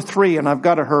rebellion. Number 3, and I've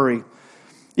got to hurry.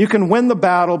 You can win the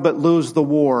battle but lose the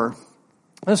war.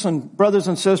 Listen, brothers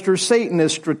and sisters, Satan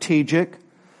is strategic.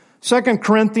 2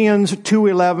 Corinthians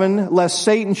 2:11, lest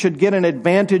Satan should get an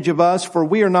advantage of us, for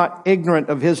we are not ignorant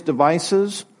of his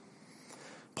devices.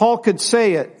 Paul could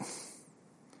say it,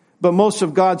 but most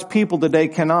of God's people today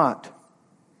cannot.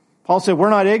 Paul said, we're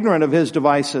not ignorant of his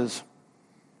devices.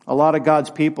 A lot of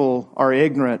God's people are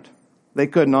ignorant. They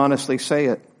couldn't honestly say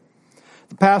it.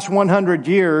 The past 100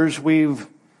 years, we've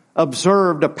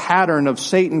observed a pattern of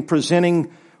Satan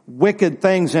presenting wicked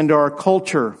things into our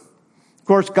culture. Of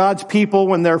course, God's people,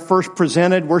 when they're first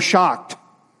presented, were shocked.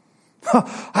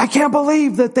 I can't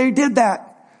believe that they did that.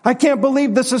 I can't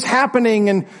believe this is happening.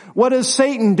 And what does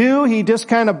Satan do? He just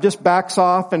kind of backs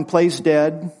off and plays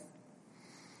dead.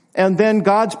 And then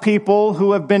God's people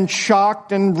who have been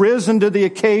shocked and risen to the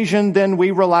occasion, then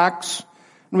we relax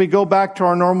and we go back to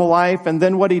our normal life. And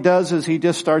then what he does is he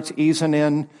just starts easing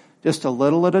in just a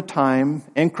little at a time,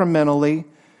 incrementally,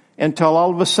 until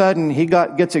all of a sudden he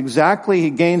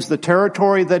gains the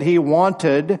territory that he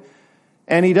wanted,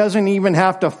 and he doesn't even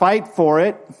have to fight for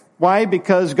it. Why?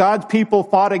 Because God's people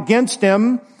fought against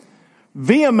him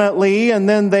vehemently, and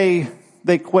then they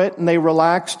quit and they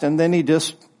relaxed, and then he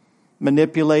just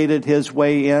manipulated his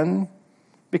way in,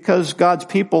 because God's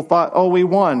people thought, oh, we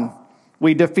won.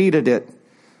 We defeated it.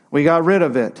 We got rid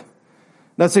of it.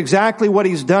 That's exactly what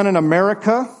he's done in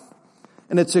America,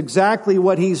 and it's exactly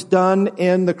what he's done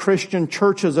in the Christian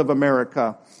churches of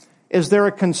America. Is there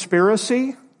a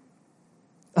conspiracy?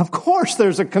 Of course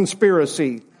there's a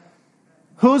conspiracy.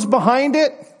 Who's behind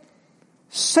it?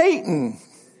 Satan.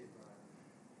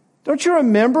 Don't you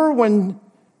remember when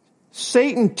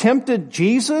Satan tempted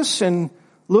Jesus in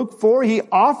Luke 4? He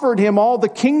offered him all the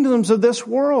kingdoms of this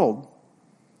world.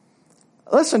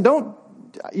 Listen,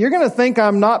 you're going to think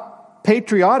I'm not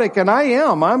patriotic, and I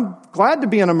am. I'm glad to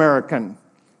be an American.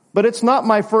 But it's not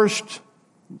my first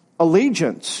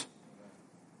allegiance.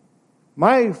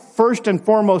 My first and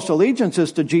foremost allegiance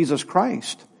is to Jesus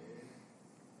Christ.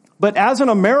 But as an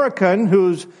American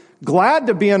who's glad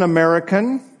to be an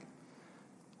American,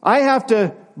 I have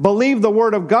to believe the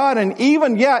Word of God. And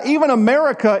even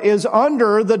America is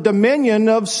under the dominion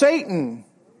of Satan.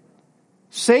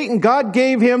 Satan, God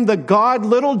gave him the God,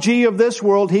 little g, of this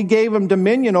world. He gave him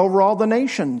dominion over all the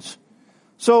nations.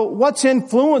 So what's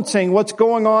influencing what's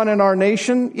going on in our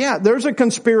nation? Yeah, there's a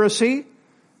conspiracy.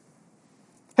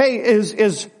 Hey, is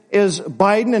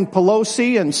Biden and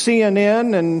Pelosi and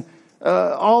CNN and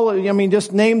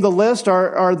just name the list.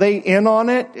 Are they in on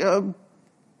it?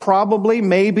 Probably,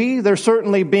 maybe. They're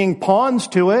certainly being pawns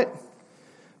to it.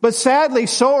 But sadly,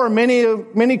 so are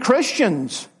many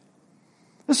Christians.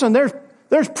 Listen,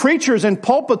 there's preachers in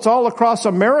pulpits all across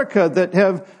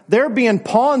America they're being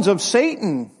pawns of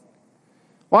Satan.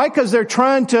 Why? Because they're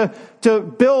trying to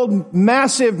build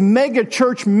massive mega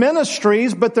church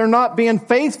ministries, but they're not being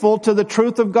faithful to the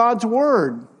truth of God's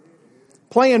Word.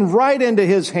 Playing right into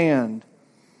his hand.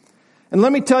 And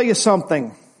let me tell you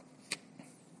something.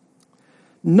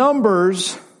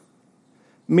 Numbers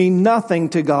mean nothing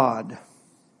to God.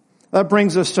 That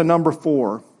brings us to number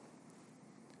 4.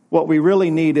 What we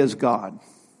really need is God.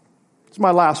 It's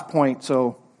my last point,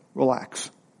 so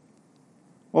relax.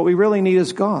 What we really need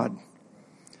is God.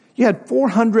 You had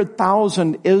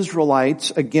 400,000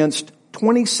 Israelites against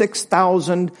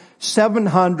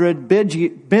 26,700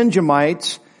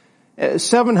 Benjamites.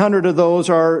 700 of those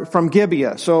are from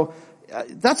Gibeah. So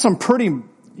that's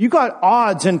you got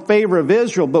odds in favor of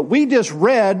Israel. But we just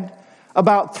read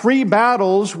about 3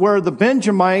 battles where the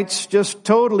Benjamites just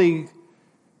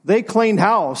they cleaned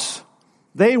house.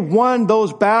 They won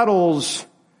those battles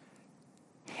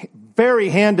very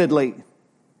handedly.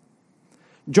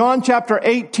 John chapter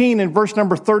 18 and verse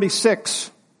number 36.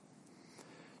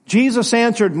 Jesus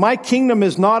answered, "My kingdom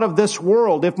is not of this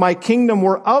world. If my kingdom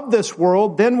were of this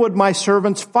world, then would my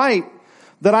servants fight,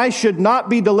 that I should not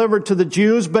be delivered to the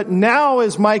Jews, but now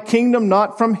is my kingdom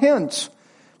not from hence."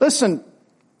 Listen,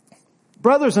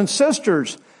 brothers and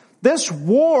sisters, this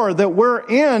war that we're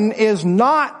in is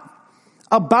not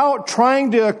about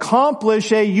trying to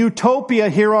accomplish a utopia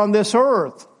here on this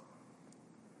earth.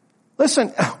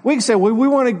 Listen, we can say, well, we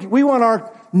want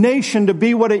our nation to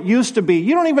be what it used to be.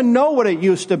 You don't even know what it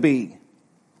used to be.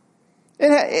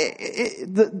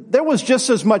 There was just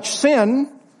as much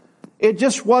sin. It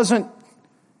just wasn't,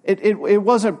 it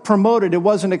wasn't promoted. It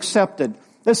wasn't accepted.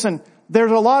 Listen,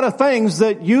 there's a lot of things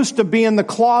that used to be in the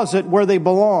closet where they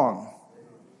belong,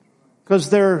 because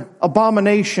they're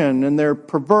abomination and they're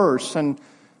perverse. And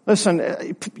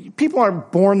listen, people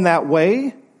aren't born that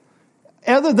way.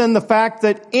 Other than the fact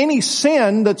that any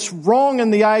sin that's wrong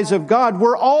in the eyes of God,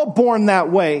 we're all born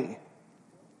that way.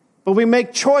 But we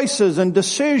make choices and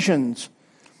decisions.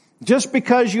 Just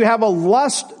because you have a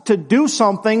lust to do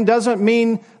something doesn't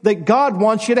mean that God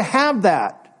wants you to have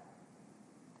that.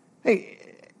 Hey,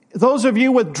 those of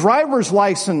you with driver's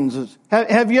licenses,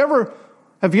 have you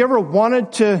ever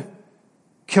wanted to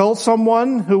kill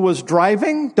someone who was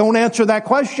driving? Don't answer that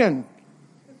question.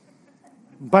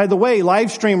 By the way,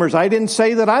 live streamers, I didn't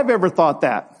say that I've ever thought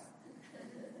that.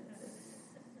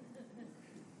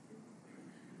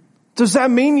 Does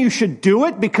that mean you should do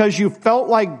it because you felt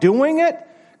like doing it?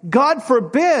 God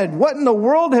forbid. What in the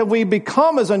world have we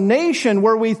become as a nation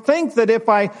where we think that if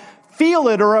I feel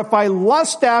it or if I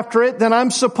lust after it, then I'm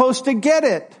supposed to get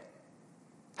it?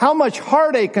 How much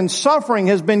heartache and suffering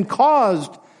has been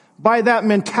caused by that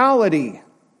mentality?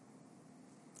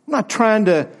 I'm not trying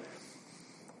to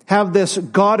have this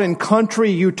God and country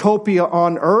utopia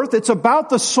on earth. It's about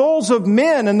the souls of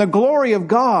men and the glory of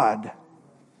God.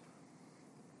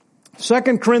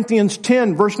 2 Corinthians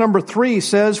 10 verse number 3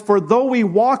 says, "For though we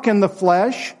walk in the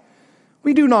flesh,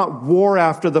 we do not war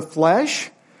after the flesh.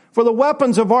 For the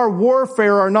weapons of our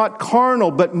warfare are not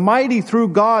carnal, but mighty through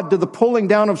God to the pulling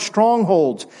down of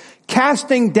strongholds,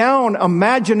 casting down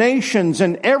imaginations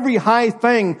and every high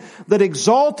thing that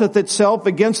exalteth itself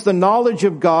against the knowledge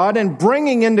of God, and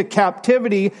bringing into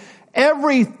captivity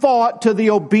every thought to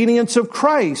the obedience of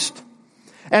Christ,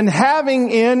 and having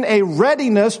in a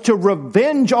readiness to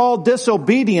revenge all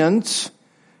disobedience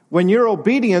when your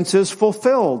obedience is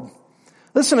fulfilled."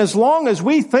 Listen, as long as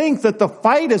we think that the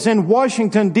fight is in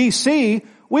Washington, D.C.,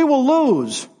 we will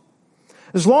lose.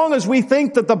 As long as we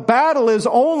think that the battle is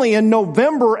only in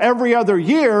November every other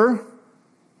year,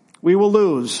 we will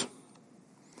lose.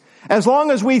 As long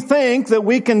as we think that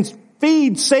we can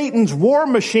feed Satan's war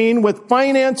machine with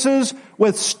finances,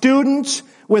 with students,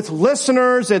 with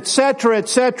listeners, etc.,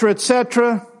 etc.,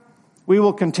 etc., we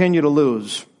will continue to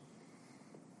lose.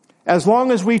 As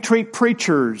long as we treat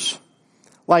preachers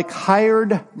like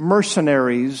hired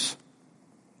mercenaries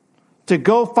to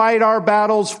go fight our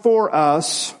battles for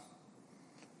us,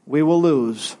 we will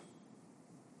lose.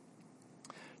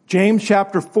 James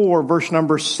chapter 4 verse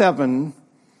number 7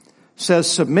 says,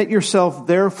 "Submit yourself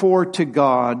therefore to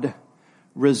God,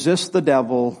 resist the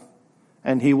devil,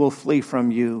 and he will flee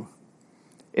from you."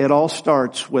 It all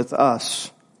starts with us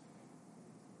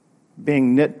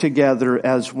being knit together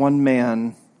as one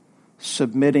man,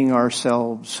 submitting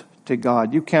ourselves to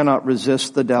God. You cannot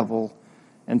resist the devil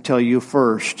until you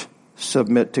first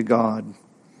submit to God.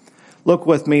 Look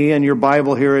with me in your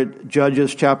Bible here at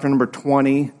Judges chapter number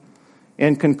 20.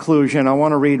 In conclusion, I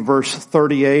want to read verse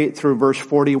 38 through verse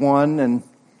 41. And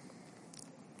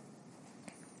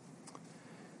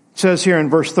it says here in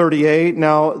verse 38,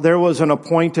 "Now there was an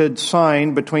appointed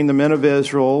sign between the men of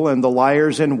Israel and the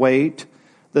liers in wait,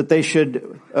 that they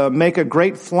should make a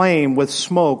great flame with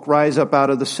smoke rise up out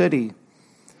of the city.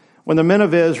 When the men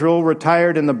of Israel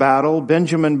retired in the battle,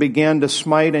 Benjamin began to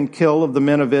smite and kill of the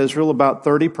men of Israel about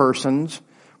 30 persons.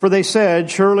 For they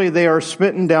said, 'Surely they are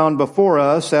smitten down before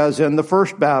us, as in the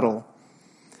first battle.'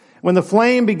 When the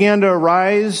flame began to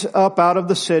rise up out of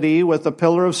the city with a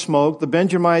pillar of smoke, the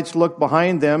Benjamites looked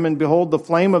behind them, and behold, the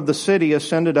flame of the city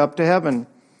ascended up to heaven.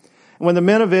 And when the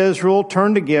men of Israel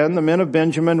turned again, the men of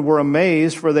Benjamin were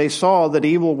amazed, for they saw that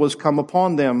evil was come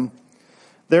upon them.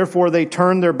 Therefore they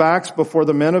turned their backs before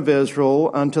the men of Israel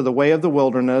unto the way of the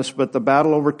wilderness, but the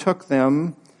battle overtook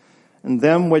them, and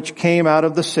them which came out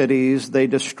of the cities they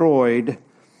destroyed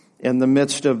in the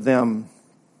midst of them."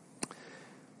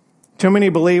 Too many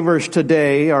believers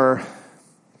today are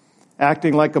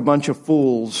acting like a bunch of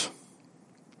fools,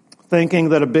 thinking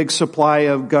that a big supply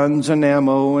of guns and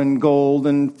ammo and gold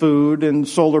and food and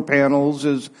solar panels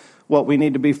is what we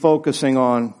need to be focusing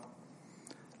on.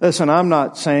 Listen, I'm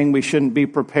not saying we shouldn't be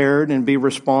prepared and be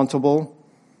responsible.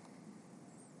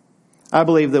 I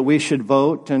believe that we should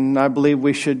vote, and I believe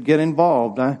we should get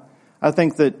involved. I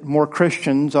think that more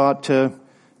Christians ought to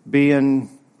be in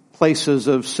places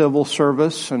of civil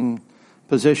service and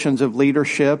positions of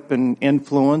leadership and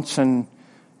influence, and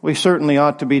we certainly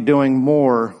ought to be doing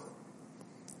more.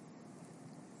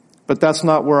 But that's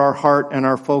not where our heart and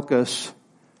our focus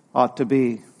ought to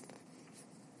be.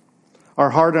 Our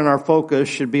heart and our focus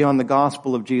should be on the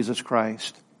gospel of Jesus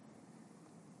Christ.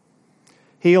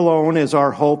 He alone is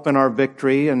our hope and our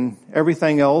victory, and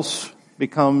everything else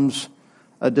becomes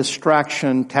a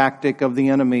distraction tactic of the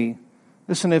enemy.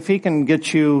 Listen, if he can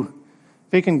get you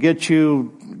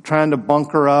trying to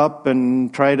bunker up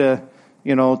and try to,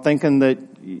 thinking that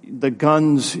the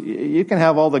guns, you can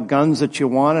have all the guns that you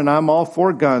want, and I'm all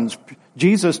for guns.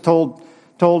 Jesus told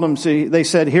them, they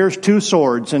said, "Here's 2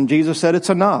 swords," and Jesus said, "It's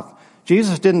enough."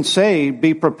 Jesus didn't say,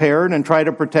 "Be prepared and try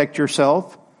to protect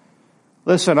yourself."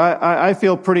 Listen, I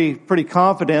feel pretty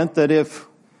confident that if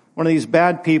one of these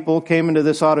bad people came into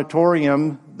this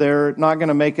auditorium, they're not going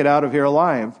to make it out of here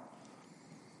alive.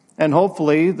 And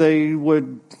hopefully they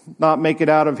would not make it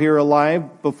out of here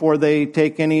alive before they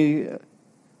take any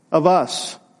of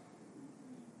us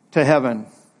to heaven.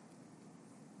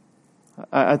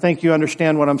 I think you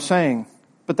understand what I'm saying.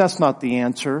 But that's not the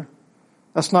answer.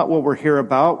 That's not what we're here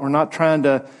about. We're not trying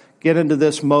to get into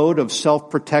this mode of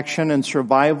self-protection and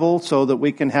survival so that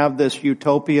we can have this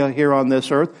utopia here on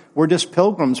this earth. We're just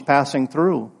pilgrims passing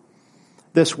through.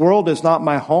 This world is not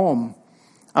my home.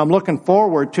 I'm looking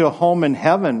forward to a home in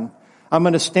heaven. I'm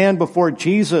going to stand before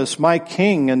Jesus, my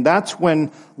King, and that's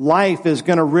when life is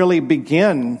going to really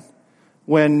begin,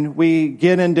 when we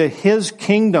get into His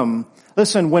kingdom.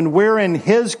 Listen, when we're in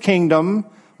His kingdom,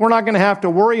 we're not going to have to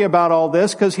worry about all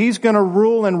this because He's going to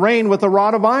rule and reign with a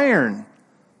rod of iron.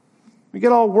 We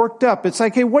get all worked up. It's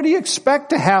like, hey, what do you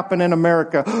expect to happen in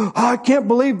America? Oh, I can't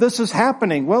believe this is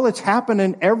happening. Well, it's happened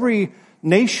in every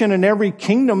nation and every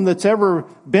kingdom that's ever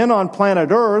been on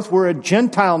planet Earth. We're a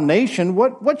Gentile nation.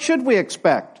 What should we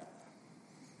expect?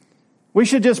 We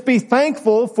should just be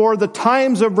thankful for the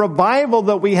times of revival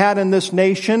that we had in this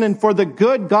nation and for the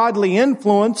good godly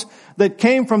influence that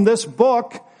came from this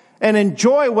book, and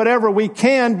enjoy whatever we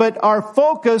can, but our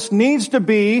focus needs to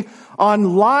be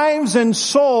on lives and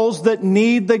souls that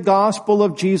need the gospel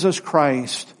of Jesus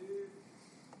Christ.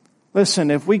 Listen,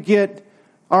 if we get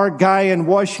our guy in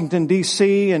Washington,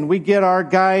 D.C., and we get our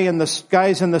guys in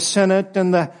the Senate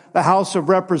and the House of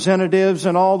Representatives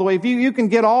and all the way, if you can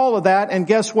get all of that, and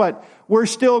guess what? We're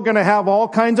still going to have all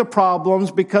kinds of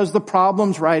problems because the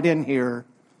problem's right in here.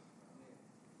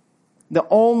 The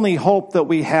only hope that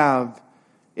we have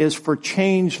is for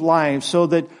changed lives so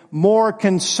that more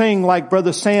can sing like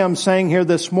Brother Sam sang here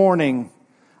this morning.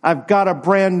 I've got a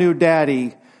brand new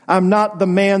daddy. I'm not the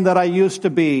man that I used to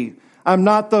be. I'm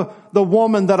not the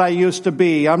woman that I used to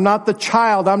be. I'm not the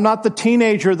child. I'm not the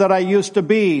teenager that I used to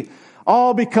be.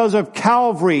 All because of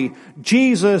Calvary.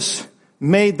 Jesus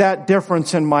made that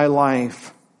difference in my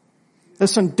life.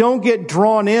 Listen, don't get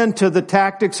drawn into the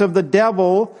tactics of the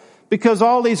devil, because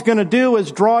all he's going to do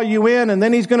is draw you in, and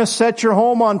then he's going to set your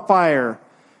home on fire.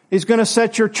 He's going to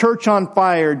set your church on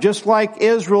fire, just like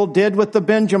Israel did with the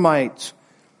Benjamites.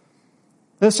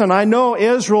 Listen, I know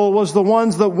Israel was the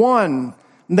ones that won.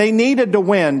 They needed to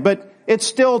win, but it's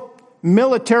still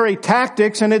military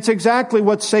tactics, and it's exactly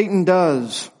what Satan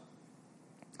does.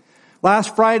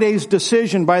 Last Friday's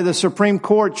decision by the Supreme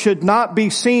Court should not be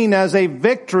seen as a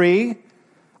victory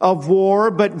of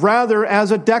war, but rather as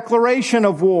a declaration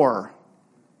of war.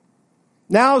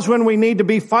 Now's when we need to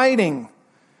be fighting.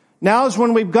 Now's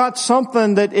when we've got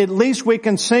something that at least we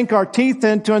can sink our teeth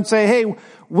into and say, hey,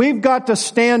 we've got to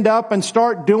stand up and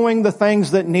start doing the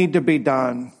things that need to be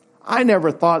done. I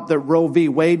never thought that Roe v.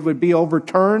 Wade would be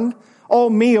overturned. Oh,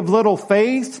 me of little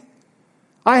faith.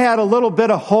 I had a little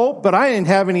bit of hope, but I didn't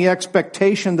have any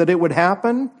expectation that it would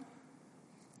happen.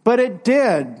 But it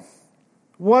did.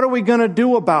 What are we going to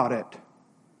do about it?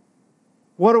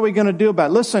 What are we going to do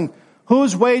about it? Listen,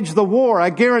 who's waged the war?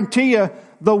 I guarantee you,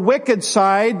 the wicked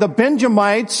side, the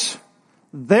Benjamites,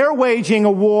 they're waging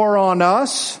a war on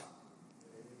us.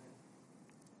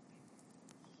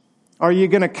 Are you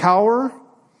going to cower?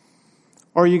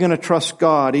 Or are you going to trust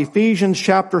God? Ephesians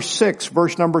chapter 6,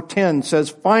 verse number 10 says,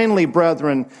 finally,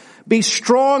 brethren, be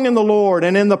strong in the Lord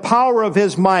and in the power of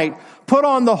His might. Put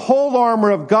on the whole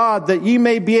armor of God that ye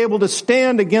may be able to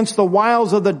stand against the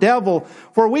wiles of the devil.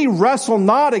 For we wrestle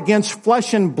not against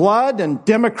flesh and blood and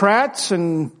Democrats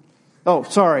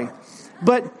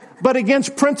but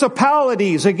against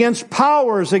principalities, against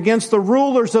powers, against the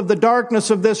rulers of the darkness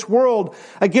of this world,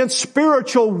 against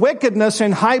spiritual wickedness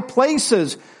in high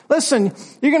places. Listen,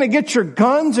 you're going to get your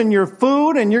guns and your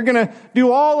food and you're going to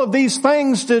do all of these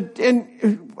things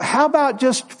and how about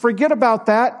just forget about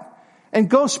that and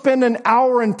go spend an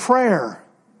hour in prayer?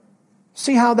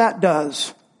 See how that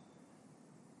does.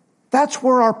 That's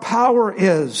where our power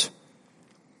is.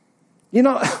 You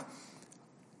know,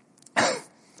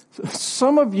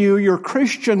 some of you, your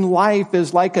Christian life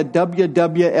is like a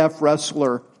WWF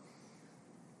wrestler.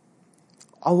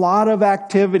 A lot of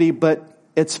activity, but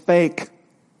it's fake.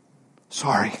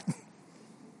 Sorry.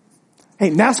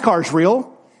 Hey, NASCAR's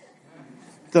real.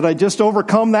 Did I just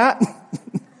overcome that?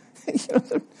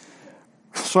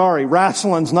 Sorry,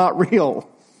 wrestling's not real.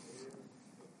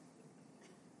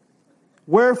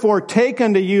 Wherefore, take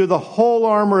unto you the whole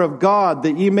armor of God,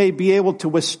 that ye may be able to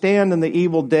withstand in the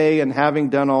evil day, and having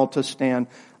done all to stand.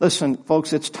 Listen,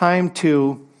 folks, it's time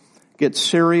to get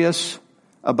serious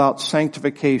about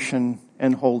sanctification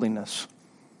and holiness.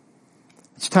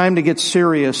 It's time to get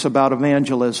serious about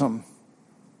evangelism.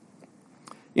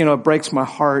 You know, it breaks my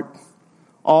heart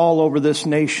all over this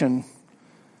nation.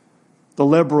 The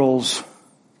liberals,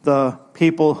 the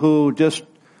people who just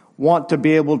want to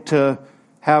be able to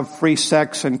have free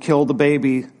sex and kill the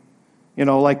baby, you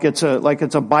know, like it's a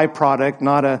byproduct,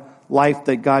 not a life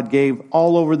that God gave.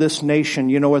 All over this nation,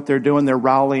 you know what they're doing? They're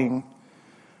rallying.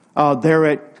 They're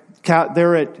at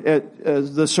They're at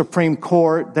the Supreme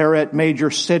Court. They're at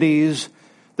major cities.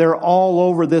 They're all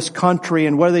over this country.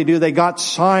 And what do? They got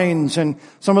signs, and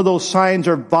some of those signs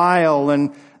are vile,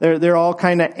 and they're all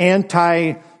kind of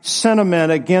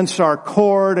anti-sentiment against our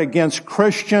court, against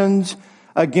Christians,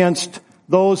 against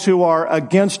those who are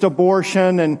against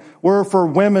abortion, and we're for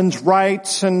women's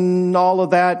rights and all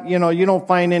of that. You don't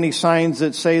find any signs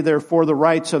that say they're for the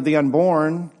rights of the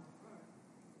unborn.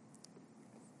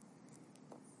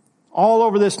 All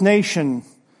over this nation,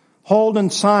 holding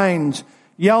signs,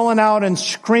 yelling out and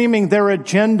screaming their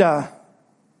agenda.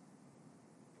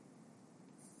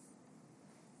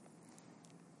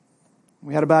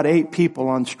 We had about 8 people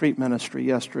on street ministry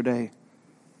yesterday.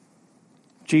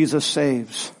 Jesus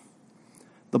saves.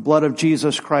 The blood of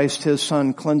Jesus Christ, His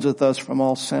Son, cleanseth us from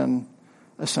all sin.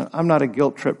 Listen, I'm not a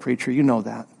guilt trip preacher. You know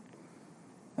that.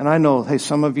 And I know, hey,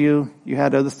 some of you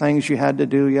had other things you had to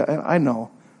do. Yeah, I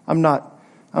know. I'm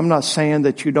not saying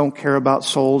that you don't care about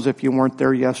souls if you weren't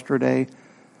there yesterday.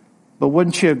 But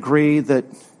wouldn't you agree that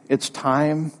it's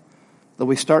time that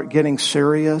we start getting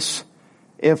serious?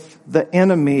 If the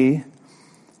enemy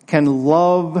can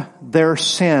love their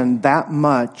sin that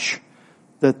much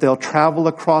that they'll travel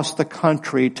across the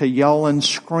country to yell and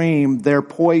scream their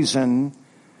poison,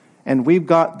 and we've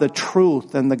got the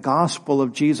truth and the gospel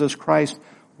of Jesus Christ,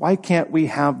 why can't we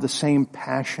have the same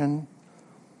passion?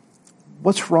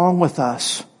 What's wrong with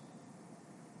us?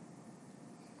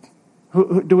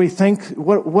 Do we think,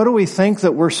 what do we think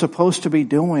that we're supposed to be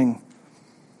doing?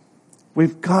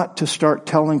 We've got to start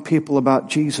telling people about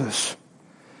Jesus.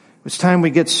 It's time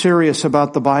we get serious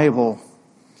about the Bible,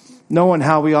 knowing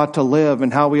how we ought to live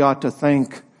and how we ought to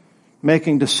think,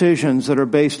 making decisions that are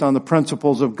based on the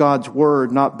principles of God's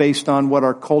Word, not based on what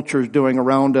our culture is doing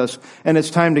around us. And it's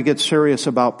time to get serious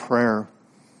about prayer.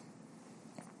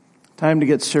 Time to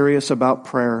get serious about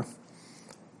prayer.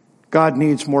 God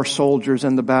needs more soldiers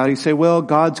in the battle. You say, well,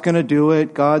 God's going to do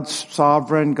it. God's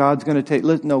sovereign. God's going to take...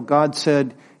 No, God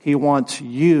said He wants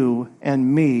you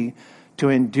and me to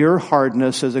endure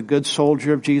hardness as a good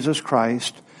soldier of Jesus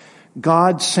Christ.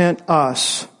 God sent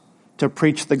us to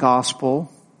preach the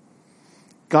gospel.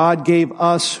 God gave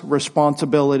us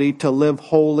responsibility to live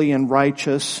holy and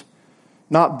righteous,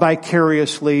 not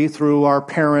vicariously through our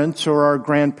parents or our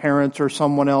grandparents or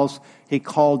someone else. He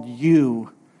called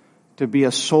you to be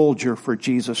a soldier for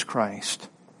Jesus Christ.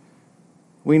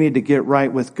 We need to get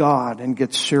right with God and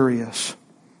get serious.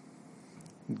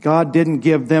 God didn't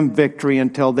give them victory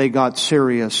until they got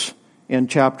serious. In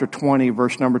chapter 20,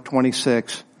 verse number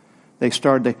 26, they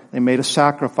made a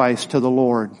sacrifice to the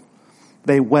Lord.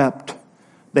 They wept,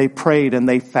 they prayed, and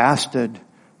they fasted.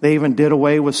 They even did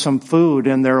away with some food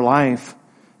in their life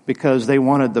because they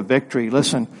wanted the victory.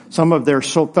 Listen, some of their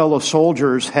fellow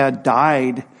soldiers had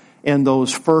died in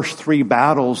those first 3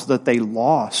 battles that they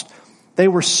lost. They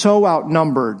were so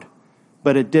outnumbered,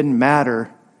 but it didn't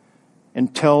matter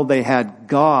until they had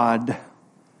God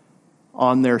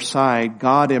on their side,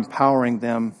 God empowering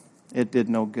them. It did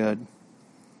no good.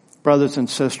 Brothers and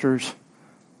sisters,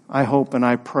 I hope and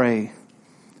I pray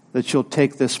that you'll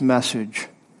take this message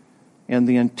and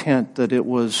the intent that it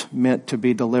was meant to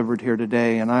be delivered here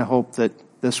today. And I hope that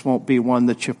this won't be one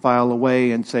that you file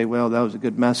away and say, well, that was a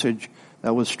good message.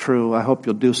 That was true. I hope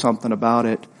you'll do something about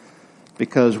it,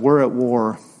 because we're at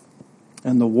war,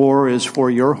 and the war is for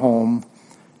your home,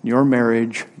 your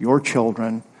marriage, your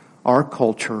children, our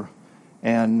culture,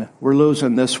 and we're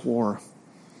losing this war.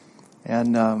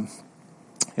 And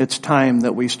it's time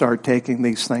that we start taking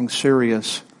these things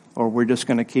serious, or we're just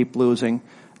going to keep losing.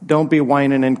 Don't be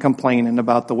whining and complaining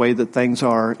about the way that things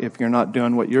are if you're not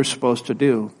doing what you're supposed to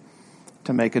do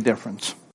to make a difference.